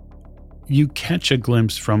you catch a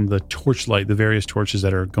glimpse from the torchlight, the various torches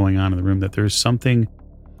that are going on in the room, that there's something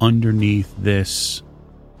underneath this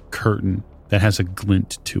curtain that has a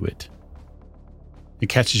glint to it. It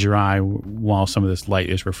catches your eye while some of this light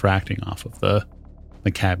is refracting off of the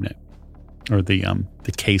cabinet, or the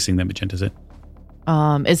casing that Magenta's in.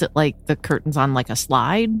 Is it like the curtain's on like a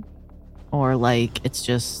slide, or like it's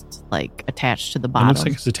just like attached to the bottom? It looks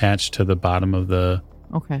like it's attached to the bottom of the...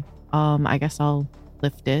 Okay. I guess I'll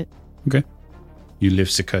lift it. Okay. You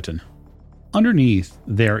lift the curtain. Underneath,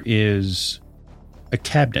 there is a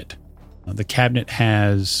cabinet. The cabinet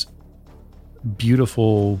has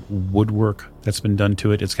beautiful woodwork that's been done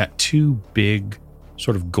to it. It's got two big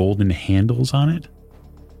sort of golden handles on it.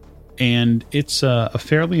 And it's a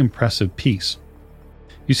fairly impressive piece.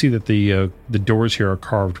 You see that the doors here are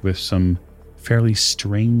carved with some fairly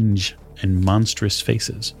strange and monstrous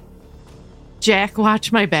faces. Jack,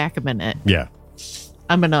 watch my back a minute. Yeah.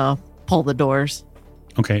 I'm going to pull the doors.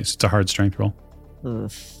 Okay, so it's a hard strength roll.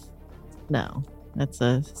 Ugh. No, that's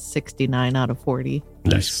a 69 out of 40.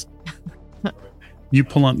 Nice. You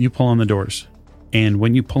pull on the doors. And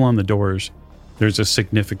when you pull on the doors, there's a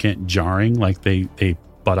significant jarring, like they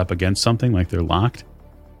butt up against something, like they're locked.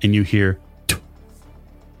 And you hear...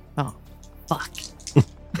 Oh, fuck.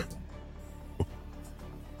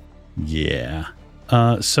 Yeah.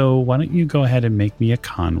 So why don't you go ahead and make me a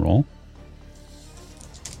con roll?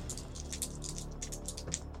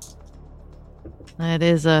 That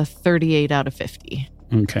is a 38 out of 50.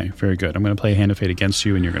 Okay, very good. I'm going to play a hand of fate against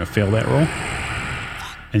you, and you're going to fail that roll.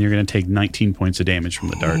 And you're going to take 19 points of damage from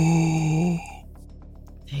the dart.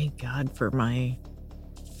 Thank God for my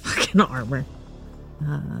fucking armor.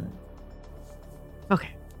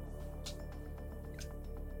 Okay.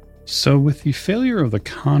 So with the failure of the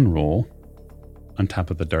con roll, on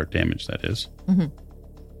top of the dart damage, that is,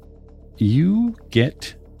 you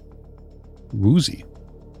get woozy.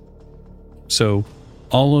 So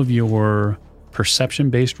all of your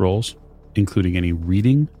perception-based rolls, including any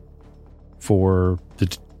reading for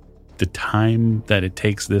the time that it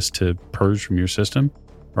takes this to purge from your system,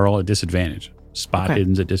 are all at disadvantage. Spot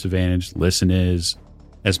hidden's at disadvantage. Listen is,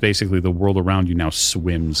 as basically the world around you now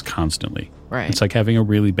swims constantly. Right. It's like having a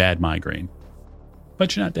really bad migraine.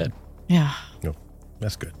 But you're not dead. Yeah. No,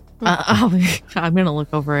 that's good. I'm going to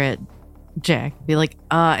look over at Jack and be like,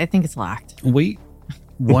 I think it's locked. Wait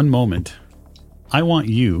one moment. I want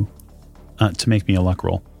you to make me a luck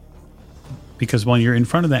roll. Because when you're in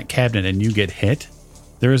front of that cabinet and you get hit,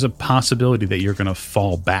 there is a possibility that you're going to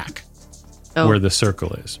fall back where the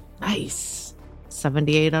circle is. Nice.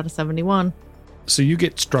 78 out of 71. So you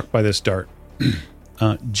get struck by this dart.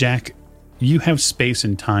 Jack, you have space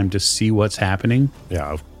and time to see what's happening. Yeah,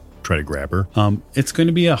 I'll try to grab her. It's going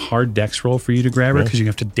to be a hard dex roll for you to grab her because you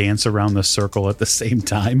have to dance around the circle at the same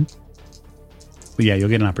time. But yeah, you'll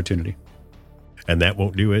get an opportunity. And that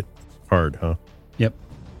won't do it hard, huh? Yep.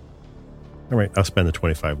 All right, I'll spend the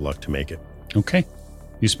 25 luck to make it. Okay.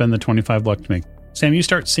 You spend the 25 luck to make. Sam, you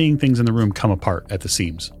start seeing things in the room come apart at the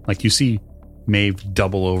seams. Like you see Maeve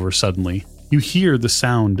double over suddenly. You hear the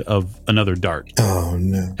sound of another dart. Oh,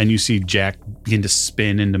 no. And you see Jack begin to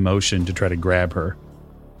spin into motion to try to grab her.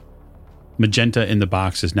 Magenta in the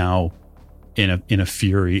box is now in a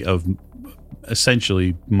fury of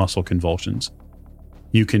essentially muscle convulsions.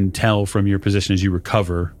 You can tell from your position as you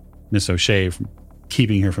recover Miss O'Shea from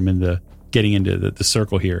keeping her from getting into the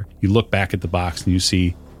circle here. You look back at the box and you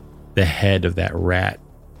see the head of that rat.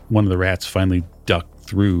 One of the rats finally ducked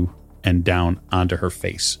through and down onto her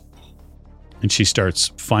face. And she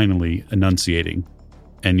starts finally enunciating,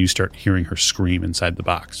 and you start hearing her scream inside the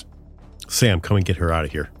box. Sam, come and get her out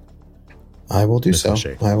of here. I will do Miss so.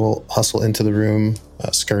 O'Shea. I will hustle into the room,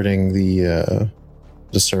 skirting the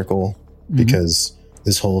circle, because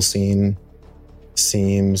this whole scene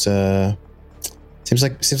seems like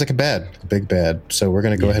a big bad. So we're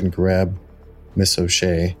gonna go ahead and grab Miss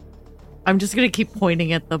O'Shea. I'm just going to keep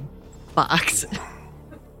pointing at the box.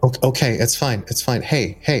 Okay, it's fine. It's fine.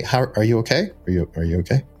 Hey, how are you okay? Are you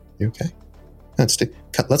okay? You okay?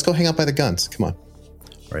 Let's go hang out by the guns. Come on.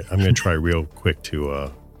 All right, I'm going to try real quick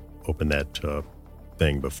to open that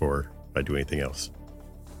thing before I do anything else.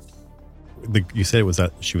 You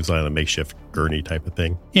said she was on a makeshift gurney type of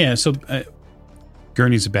thing? Yeah, so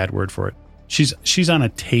gurney's a bad word for it. She's on a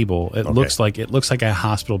table. It looks like a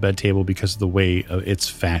hospital bed table because of the way it's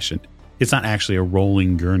fashioned. It's not actually a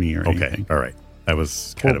rolling gurney or anything. Okay, all right. That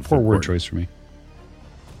was poor word choice for me.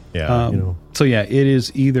 Yeah, So yeah, it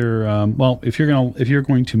is either. If you're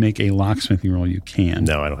going to make a locksmithing roll, you can.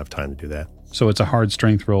 No, I don't have time to do that. So it's a hard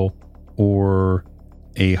strength roll or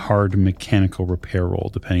a hard mechanical repair roll,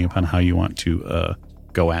 depending upon how you want to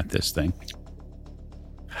go at this thing.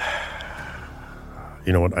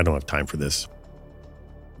 You know what? I don't have time for this.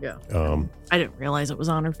 Yeah. Um, I didn't realize it was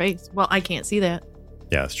on her face. Well, I can't see that.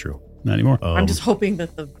 yeah, it's true. Not anymore. I'm just hoping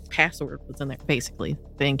that the password was in there, basically,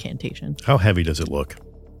 the incantation. How heavy does it look?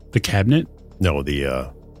 The cabinet? No,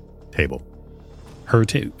 the table. Her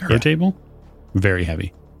table? Very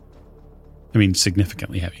heavy. I mean,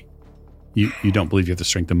 significantly heavy. You don't believe you have the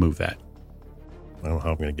strength to move that. I don't know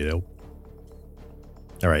how I'm going to get out.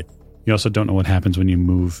 All right. You also don't know what happens when you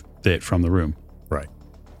move it from the room. Right.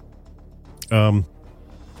 Out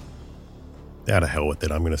of hell with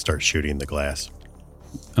it. I'm going to start shooting the glass.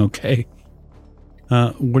 Okay.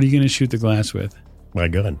 What are you going to shoot the glass with? My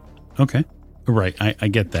gun. Okay. Right. I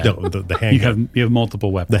get that. No, the handgun. You have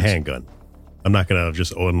multiple weapons. The handgun. I'm not going to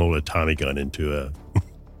just unload a Tommy gun into a...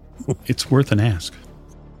 It's worth an ask.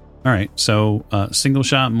 All right. So single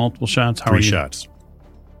shot, multiple shots. How are you? 3 shots.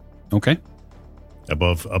 Okay.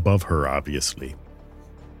 Above her, obviously.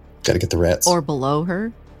 Got to get the rats. Or below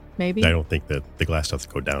her, maybe? I don't think that the glass does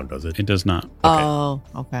go down, does it? It does not. Oh,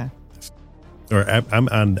 okay. Or I'm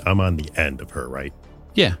on the end of her, right?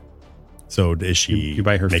 Yeah. So does she You're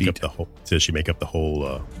by her make feet. up the whole? Does she make up the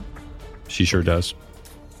whole? She sure does.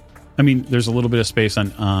 I mean, there's a little bit of space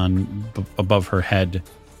on above her head,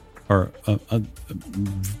 or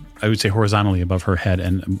I would say horizontally above her head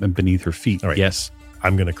and beneath her feet. All right. Yes.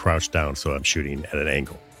 I'm going to crouch down, so I'm shooting at an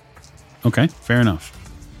angle. Okay. Fair enough.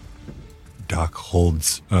 Doc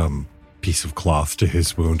holds piece of cloth to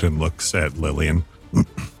his wound and looks at Lillian.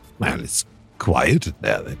 Well, it's quiet in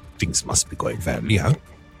there. Things must be going fairly out.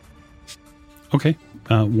 Okay.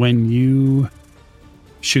 When you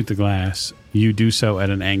shoot the glass, you do so at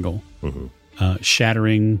an angle,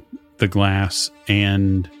 shattering the glass,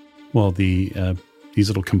 and these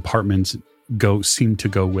little compartments seem to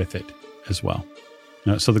go with it as well.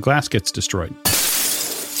 So the glass gets destroyed.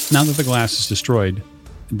 Now that the glass is destroyed,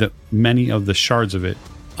 many of the shards of it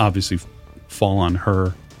obviously fall on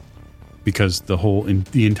her because the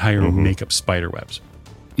entire makeup spider webs.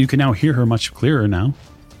 You can now hear her much clearer now.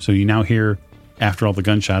 So you now hear, after all the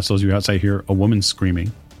gunshots, those of you outside hear a woman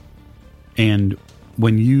screaming. And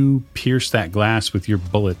when you pierce that glass with your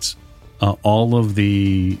bullets, all of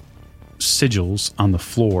the sigils on the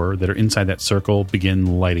floor that are inside that circle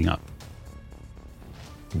begin lighting up.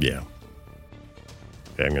 Yeah.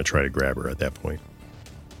 Okay, I'm going to try to grab her at that point.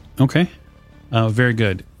 Okay. Very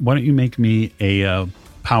good. Why don't you make me a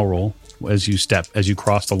power roll as you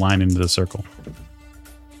cross the line into the circle?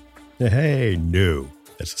 Hey, no.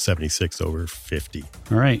 That's a 76 over 50.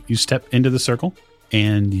 All right. You step into the circle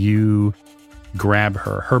and you grab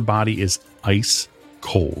her. Her body is ice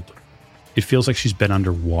cold. It feels like she's been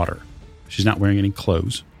underwater. She's not wearing any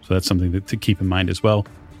clothes. So that's something to keep in mind as well.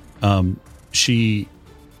 She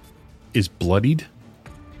is bloodied.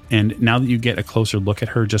 And now that you get a closer look at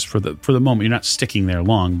her, just for the moment, you're not sticking there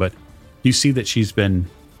long, but you see that she's been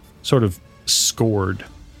sort of scored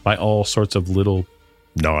by all sorts of little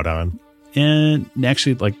Gnawed on? and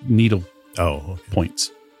actually like needle Oh, okay.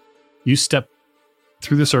 points. You step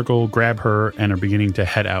through the circle, grab her, and are beginning to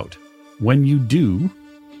head out. When you do,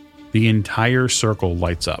 the entire circle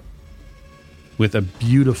lights up with a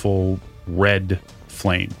beautiful red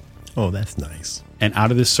flame. Oh, that's nice. And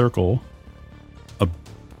out of this circle, a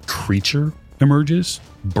creature emerges,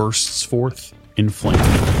 bursts forth in flame.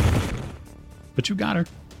 But you got her.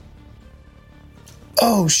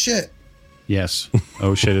 Oh, shit. Yes.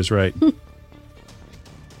 Oh, shit is right.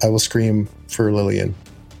 I will scream for Lillian.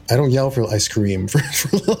 I don't yell I scream for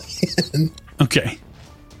Lillian. Okay.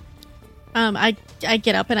 I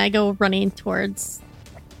get up and I go running towards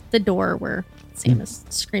the door where Sam is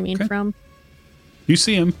screaming from. You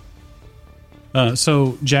see him.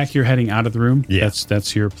 So, Jack, you're heading out of the room. Yeah.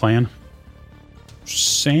 That's your plan.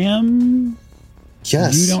 Sam,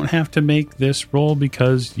 Yes. you don't have to make this roll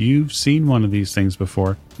because you've seen one of these things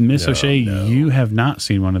before. Miss No, O'Shea, no. you have not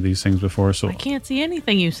seen one of these things before. So, I can't see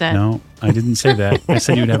anything you said. no, I didn't say that. I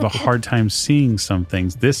said you'd have a hard time seeing some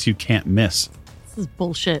things. This you can't miss. This is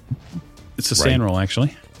bullshit. It's a sand roll,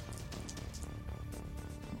 actually.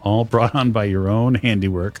 All brought on by your own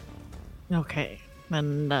handiwork. Okay.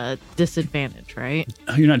 And disadvantage, right?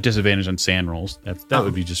 You're not disadvantaged on sand rolls. That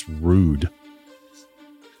would be just rude.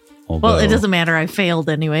 Although, Well, it doesn't matter. I failed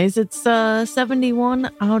anyways. It's 71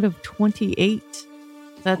 out of 28.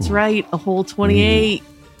 That's right. A whole 28.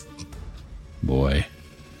 Boy.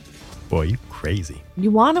 Boy, you crazy.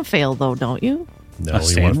 You want to fail, though, don't you? No, A you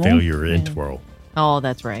sand want to roll? fail your int roll. Oh,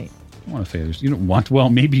 that's right. don't want to fail. You don't want. Well,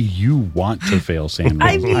 maybe you want to fail, Sam.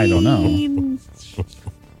 I don't know.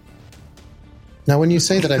 Now, when you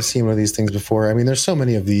say that I've seen one of these things before, I mean, there's so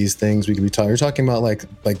many of these things we could be talking. You're talking about like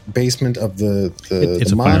basement of It's the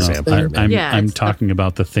a fire mosque vampire, thing? man. I'm talking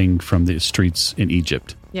about the thing from the streets in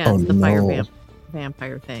Egypt. Yeah, Oh, it's the fire no.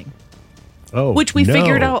 vampire thing. Oh, Which we no.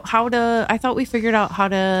 figured out how to. I thought we figured out how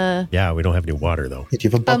to. Yeah, we don't have any water though. Do you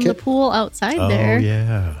have a From the bucket? pool outside Oh there.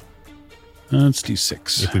 yeah, Let's do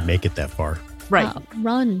 6. if we make it that far. Right.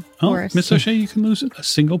 Run, Oh, Forrest. Miss O'Shea, you can lose a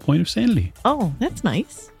single point of sanity. Oh, that's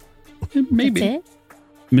nice. Maybe. That's it?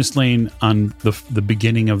 Miss Lane, on the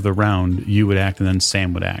beginning of the round, you would act and then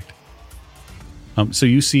Sam would act. So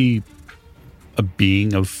you see a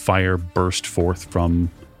being of fire burst forth from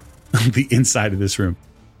the inside of this room.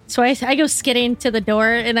 So I go skidding to the door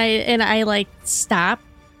and I like stop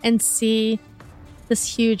and see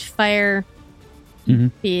this huge fire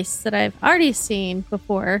Mhm. beast that I've already seen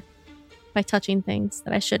before by touching things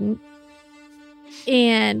that I shouldn't.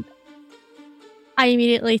 And I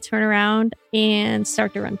immediately turn around and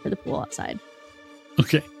start to run for the pool outside.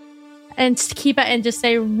 Okay. And keep it and just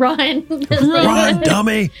say, run. Run,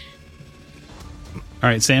 dummy! All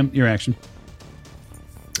right, Sam, your action.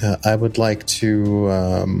 I would like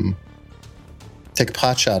to take a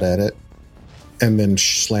pot shot at it and then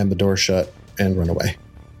slam the door shut and run away.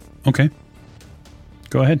 Okay.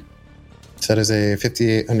 Go ahead. So that is a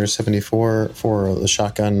 58 under 74 for the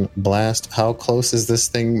shotgun blast. How close is this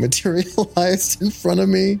thing materialized in front of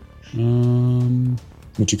me?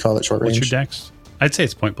 Would you call it short range? What's your dex? I'd say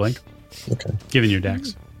it's point blank, Okay. given your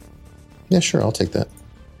dex. Yeah, sure. I'll take that.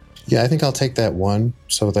 Yeah, I think I'll take that one.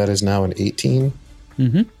 So that is now an 18.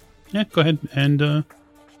 Mm-hmm. Yeah, go ahead. And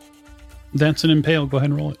that's an impale. Go ahead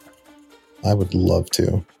and roll it. I would love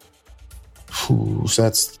to. Whew, so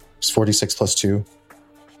that's 46 plus 2.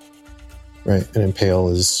 Right. And impale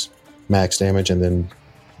is max damage and then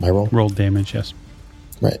my roll. Roll damage, yes.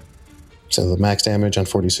 Right. So the max damage on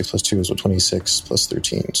 46 plus 2 is 26 plus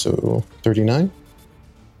 13. So 39.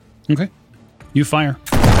 Okay. You fire.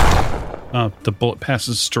 The bullet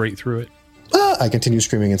passes straight through it. I continue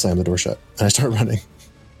screaming and slam the door shut. And I start running.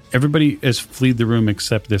 Everybody has fled the room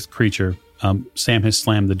except this creature. Sam has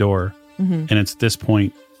slammed the door. Mm-hmm. And it's at this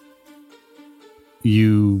point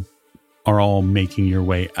you are all making your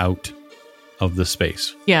way out of the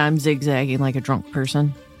space. Yeah, I'm zigzagging like a drunk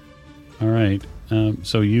person. All right.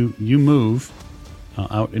 So you move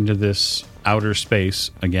out into this outer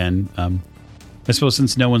space again. I suppose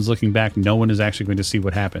since no one's looking back, no one is actually going to see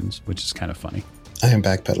what happens, which is kind of funny. I am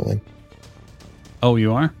backpedaling. Oh,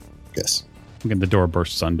 you are? Yes. Again, the door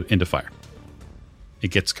bursts into fire. It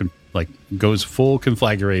gets goes full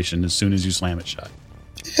conflagration as soon as you slam it shut.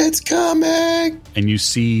 It's coming. And you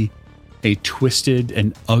see a twisted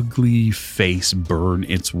and ugly face burn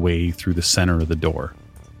its way through the center of the door.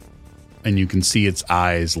 And you can see its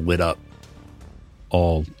eyes lit up,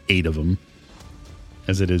 all 8 of them,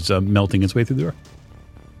 as it is melting its way through the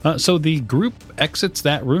door. So the group exits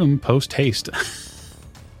that room post haste.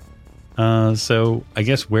 So I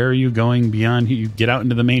guess where are you going beyond? You get out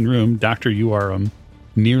into the main room. Doctor, you are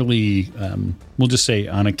nearly, we'll just say,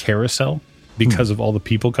 on a carousel because of all the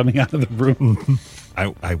people coming out of the room.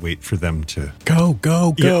 I wait for them to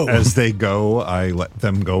go. Yeah, as they go, I let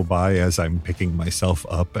them go by as I'm picking myself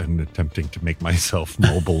up and attempting to make myself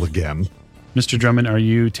mobile again. Mr. Drummond, are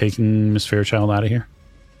you taking Miss Fairchild out of here?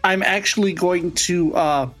 I'm actually going to.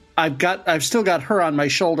 I've still got her on my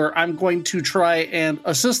shoulder. I'm going to try and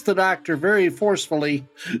assist the doctor very forcefully,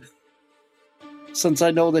 since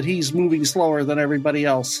I know that he's moving slower than everybody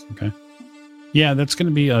else. Okay. Yeah, that's going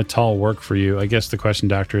to be a tall work for you. I guess the question,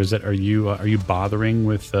 Doctor, is that are you bothering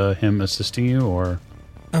with him assisting you, or?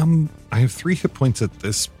 I have 3 hit points at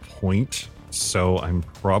this point, so I'm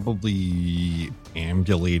probably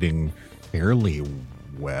ambulating fairly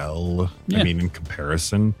well. Yeah. I mean, in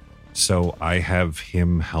comparison. So I have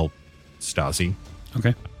him help Stasi.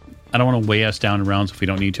 Okay. I don't want to weigh us down in rounds if we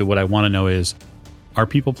don't need to. What I want to know is, are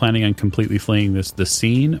people planning on completely fleeing the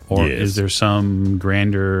scene, or Yes. is there some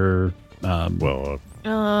grander? I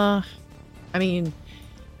mean, if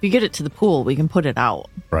you get it to the pool, we can put it out.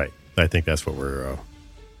 Right. I think that's what we're.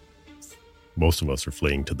 Most of us are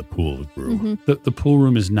fleeing to the pool room. Mhm. The pool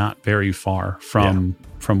room is not very far from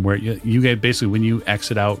where you get. Basically, when you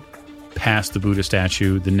exit out past the Buddha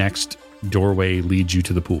statue, the next doorway leads you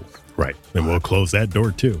to the pool. Right. And we'll close that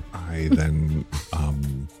door too. I then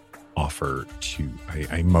offer to,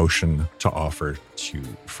 I motion to offer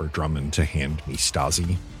for Drummond to hand me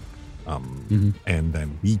Stasi. And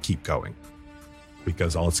then we keep going,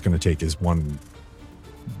 because all it's going to take is one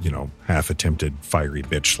half attempted fiery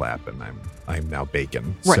bitch slap, and I'm now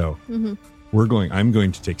bacon. Right. So I'm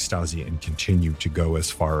going to take Stasi and continue to go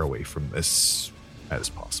as far away from this as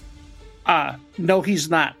possible. No, he's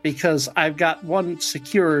not, because I've got one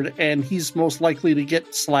secured, and he's most likely to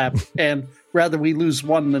get slapped, and rather we lose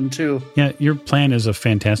one than two. Yeah, your plan is a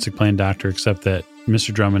fantastic plan, Doctor, except that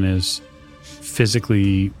Mr. Drummond is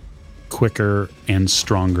physically quicker and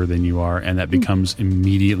stronger than you are, and that becomes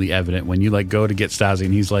immediately evident when you go to get Stasi,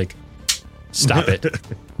 and he's like, stop it,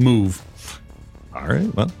 move. All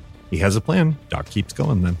right, well, he has a plan. Doc keeps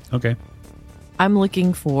going then. Okay. I'm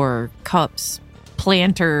looking for cups,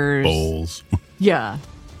 planters, Bowls. Yeah.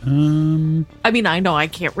 I mean, I know I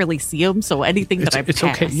can't really see them, so anything that I pass. It's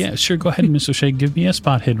okay. Yeah, sure. Go ahead, Miss O'Shea. Give me a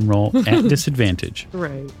spot hidden roll at disadvantage.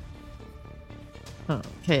 Right.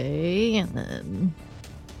 Okay, and then...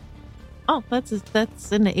 Oh, that's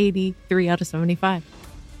an 83 out of 75.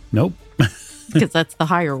 Nope. Because that's the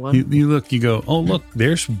higher one. You look, you go, oh, look,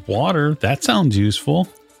 there's water. That sounds useful.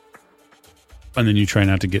 And then you try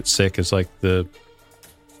not to get sick as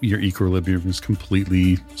your equilibrium is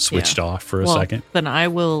completely switched off for a second. Then I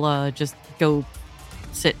will just go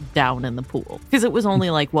sit down in the pool. Because it was only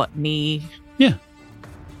knee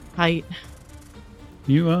height.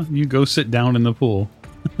 You go sit down in the pool.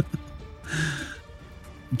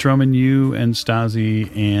 Drummond, you and Stasi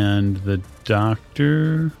and the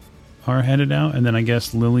doctor are headed out, and then I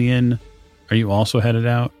guess Lillian, are you also headed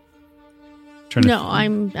out?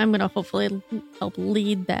 I'm gonna hopefully help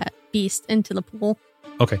lead that beast into the pool.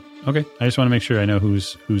 Okay. I just want to make sure I know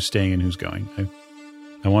who's staying and who's going.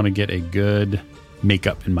 I want to get a good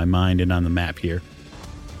makeup in my mind and on the map here.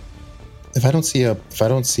 If I don't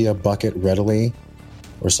see a bucket readily,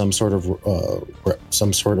 or some sort of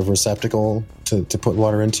receptacle to put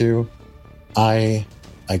water into, I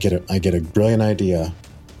get a brilliant idea,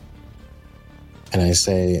 and I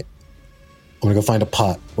say, I'm gonna go find a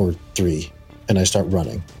pot or 3, and I start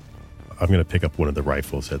running. I'm gonna pick up one of the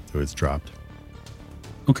rifles that was dropped.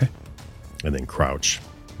 Okay. And then crouch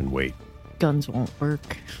and wait. Guns won't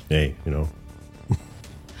work. Hey,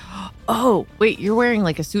 Oh, wait, you're wearing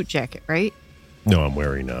a suit jacket, right? No, I'm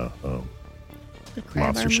wearing The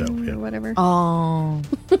crab monster armor shell, yeah. or whatever. Oh,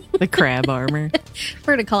 the crab armor.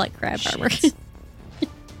 We're gonna call it crab armor.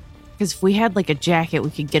 Because if we had a jacket, we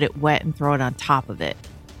could get it wet and throw it on top of it.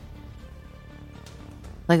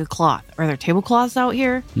 Like a cloth. Are there tablecloths out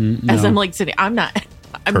here? No. As I'm sitting, I'm not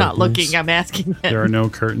looking, I'm asking him. There are no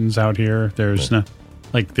curtains out here. There's no,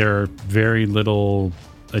 there are very little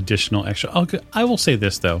additional extra. I will say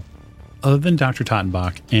this, though. Other than Dr.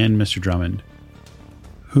 Tottenbach and Mr. Drummond,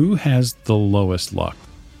 who has the lowest luck?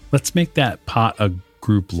 Let's make that pot a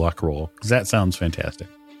group luck roll, because that sounds fantastic.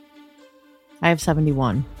 I have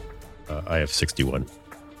 71. I have 61.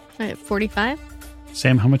 I have 45.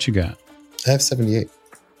 Sam, how much you got? I have 78.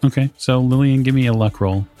 Okay, so Lillian, give me a luck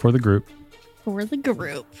roll for the group. For the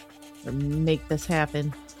group. Make this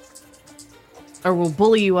happen. Or we'll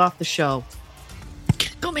bully you off the show.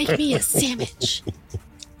 Go make me a sandwich.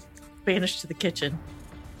 Banished to the kitchen.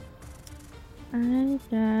 I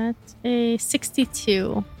got a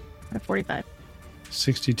 62 out of 45.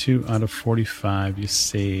 62 out of 45, you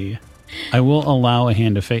see. I will allow a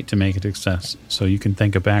hand of fate to make it a success, so you can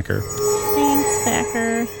thank a backer. Thanks,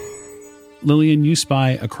 backer. Lillian, you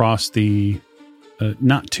spy across the,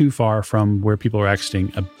 not too far from where people are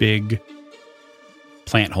exiting, a big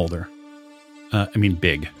plant holder.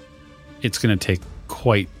 Big. It's going to take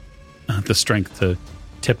quite the strength to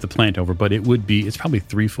tip the plant over, but it's probably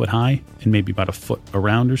 3 foot high and maybe about a foot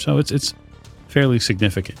around or so. It's fairly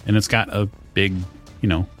significant, and it's got a big,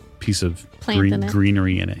 piece of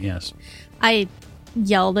greenery in it. Yes. I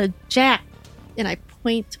yell to Jack, and I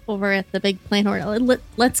point over at the big plant holder.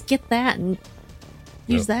 Let's get that and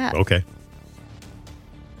use that. Okay.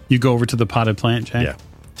 You go over to the potted plant, Jack? Yeah.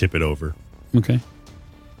 Tip it over. Okay.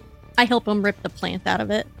 I help him rip the plant out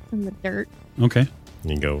of it in the dirt. Okay. You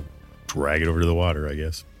can go drag it over to the water, I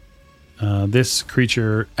guess. This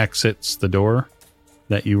creature exits the door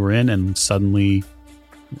that you were in, and suddenly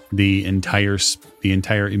the entire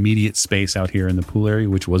immediate space out here in the pool area,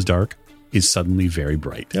 which was dark, is suddenly very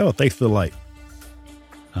bright. Oh, thanks for the light.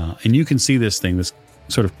 And you can see this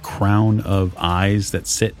sort of crown of eyes that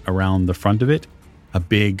sit around the front of it, a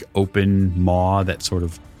big open maw that sort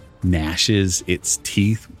of gnashes its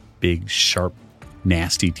teeth, big, sharp,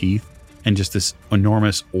 nasty teeth, and just this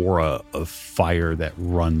enormous aura of fire that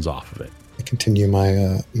runs off of it. I continue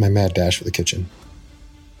my mad dash for the kitchen.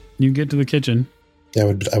 You get to the kitchen.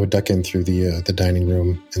 Yeah, I would duck in through the dining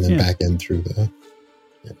room and then back in through the...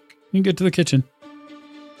 You get to the kitchen.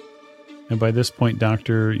 And by this point,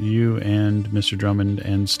 Doctor, you and Mr. Drummond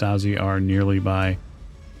and Stasi are nearly by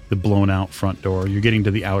the blown out front door. You're getting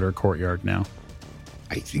to the outer courtyard now.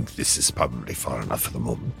 I think this is probably far enough for the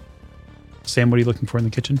moment. Sam, what are you looking for in the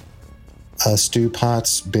kitchen? Stew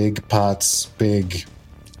pots, big pots, big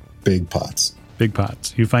pots. Big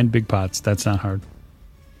pots. You find big pots. That's not hard.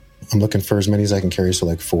 I'm looking for as many as I can carry, so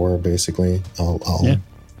like 4, basically. I'll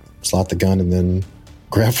slot the gun and then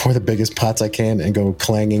grab 4 of the biggest pots I can and go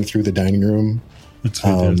clanging through the dining room. That's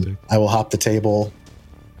fantastic. I will hop the table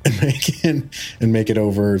and make it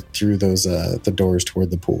over through those the doors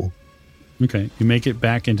toward the pool. Okay. You make it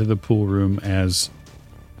back into the pool room as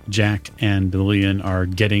Jack and Lillian are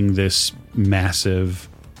getting this massive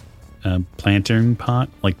plantain pot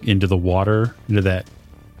like into the water, into that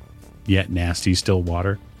yet nasty still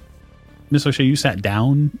water. Miss O'Shea, you sat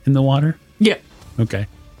down in the water? Yeah. Okay.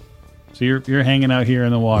 So you're hanging out here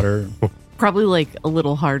in the water. Probably like a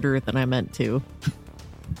little harder than I meant to.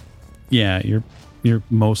 Yeah, you're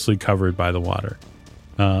mostly covered by the water,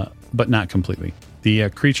 but not completely. The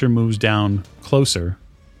creature moves down closer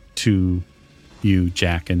to you,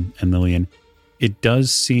 Jack and Lillian. It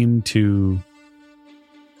does seem to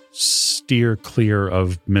steer clear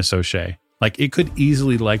of Miss O'Shea. Like, it could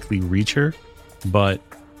easily likely reach her, but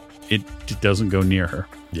it doesn't go near her.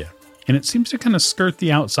 Yeah. And it seems to kind of skirt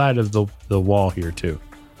the outside of the wall here, too.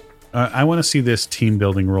 I want to see this team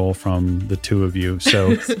building roll from the two of you.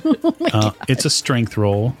 So it's a strength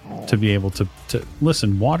roll to be able to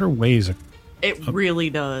listen. Water weighs. It really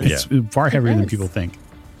does. It's far heavier than people think.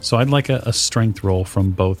 So I'd like a strength roll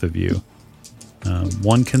from both of you.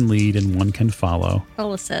 One can lead and one can follow.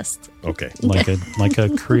 I'll assist. Okay. Like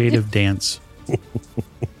a creative dance.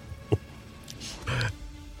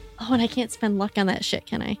 Oh, and I can't spend luck on that shit,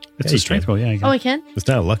 can I? It's a strength roll, yeah. Oh, I can? It's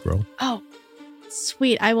not a luck roll. Oh,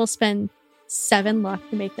 sweet. I will spend 7 luck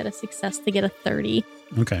to make that a success to get a 30.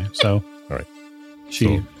 Okay, so all right.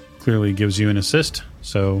 She clearly gives you an assist.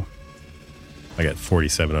 So I got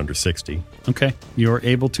 47 under 60. Okay, you're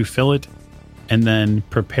able to fill it and then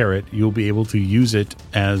prepare it. You'll be able to use it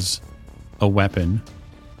as a weapon,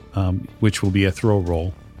 which will be a throw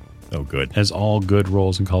roll. Oh, good. As all good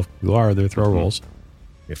rolls in Call of Cthulhu are, they're throw rolls.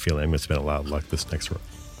 I feel like I'm going to spend a lot of luck this next roll.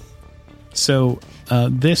 So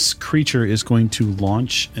this creature is going to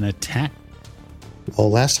launch an attack. Well,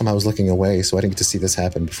 last time I was looking away, so I didn't get to see this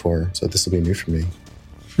happen before. So this will be new for me.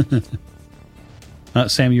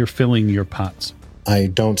 Sam, you're filling your pots. I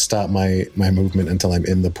don't stop my movement until I'm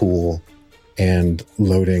in the pool and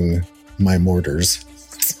loading my mortars.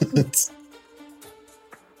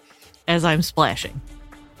 As I'm splashing.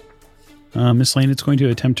 Miss Lane, it's going to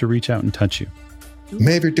attempt to reach out and touch you.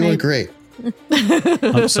 Maeve, you're doing great.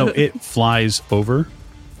 So it flies over,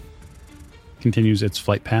 continues its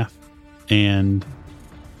flight path, and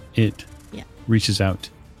it reaches out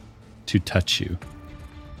to touch you.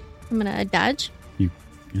 I'm going to dodge. Yes,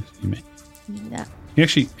 you may. Yeah. You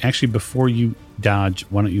actually, before you dodge,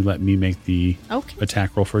 why don't you let me make the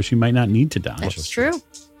attack roll first? You might not need to dodge. That's true.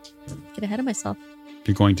 Get ahead of myself.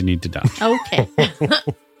 You're going to need to dodge. Okay.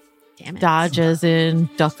 Damn it. Dodge as in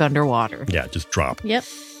duck underwater. Yeah, just drop. Yep.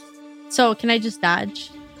 So can I just dodge?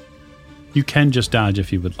 You can just dodge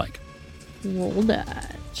if you would like. Roll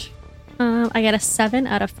dodge. I got a 7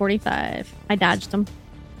 out of 45. I dodged him.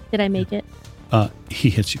 Did I make it? He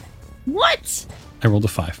hits you. What? I rolled a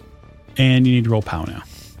 5. And you need to roll POW now.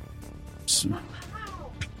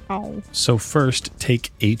 So first,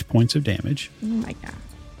 take 8 points of damage. Oh my god.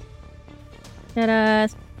 Got a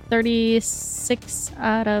 36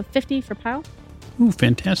 out of 50 for POW. Ooh,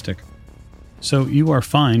 fantastic. So you are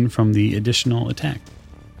fine from the additional attack.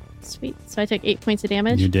 Sweet. So I took 8 points of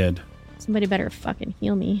damage. You did. Somebody better fucking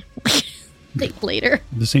heal me. Think later.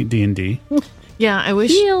 This ain't D&D. Yeah, I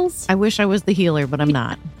wish Heals. I wish I was the healer, but I'm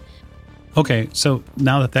not. Okay, so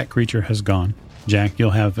now that creature has gone, Jack,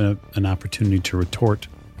 you'll have an opportunity to retort.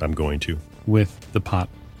 I'm going to. With the pot.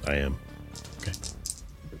 I am. Okay.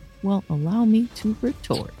 Well, allow me to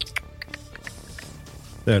retort.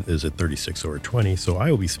 That is a 36 or a 20, so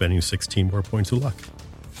I will be spending 16 more points of luck.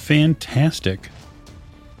 Fantastic.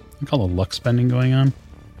 You call the luck spending going on?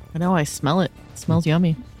 I know, I smell it. It smells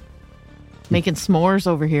yummy. Making s'mores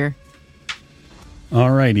over here.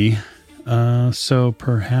 Alrighty. So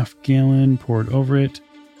per half gallon poured over it.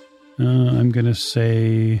 I'm going to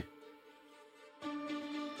say...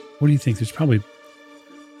 What do you think? There's probably...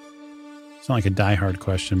 It's not like a die-hard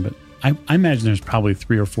question, but I imagine there's probably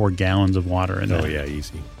 3 or 4 gallons of water in there. Oh, yeah,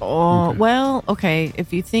 easy. Oh, Okay. well, okay.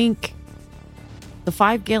 If you think the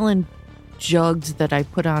 5-gallon jugs that I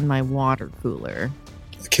put on my water cooler,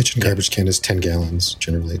 A kitchen garbage can is 10 gallons,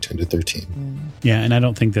 generally 10 to 13. Yeah, and I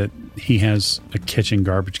don't think that he has a kitchen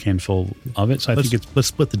garbage can full of it. So let's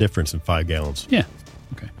split the difference in 5 gallons. Yeah.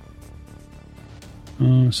 Okay.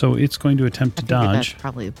 So it's going to attempt to dodge. That's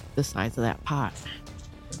probably the size of that pot.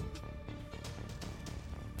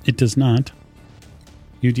 It does not.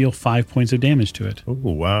 You deal 5 points of damage to it. Oh,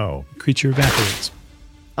 wow. Creature evaporates.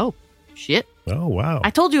 Oh, shit. Oh, wow. I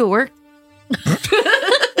told you it worked.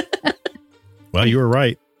 Well, you were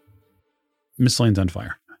right. Miss Lane's on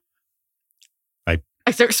fire.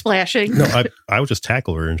 I start splashing. No, I would just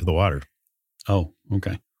tackle her into the water. Oh,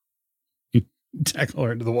 okay. You tackle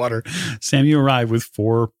her into the water. Sam, you arrive with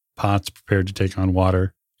 4 pots prepared to take on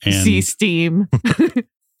water and See steam.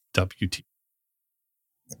 WT.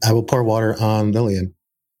 I will pour water on Lillian.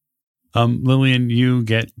 Lillian, you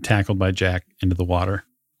get tackled by Jack into the water.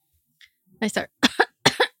 I start.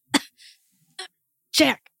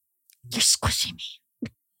 Jack, you're squishing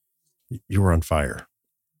me. You were on fire.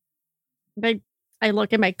 I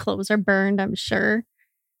look and my clothes are burned, I'm sure.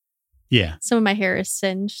 Yeah. Some of my hair is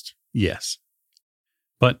singed. Yes.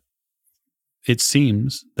 But it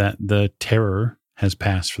seems that the terror has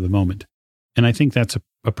passed for the moment. And I think that's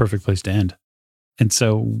a perfect place to end. And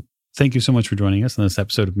so thank you so much for joining us on this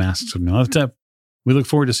episode of Masks of Nyarlathotep. We look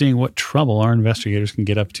forward to seeing what trouble our investigators can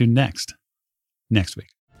get up to next week.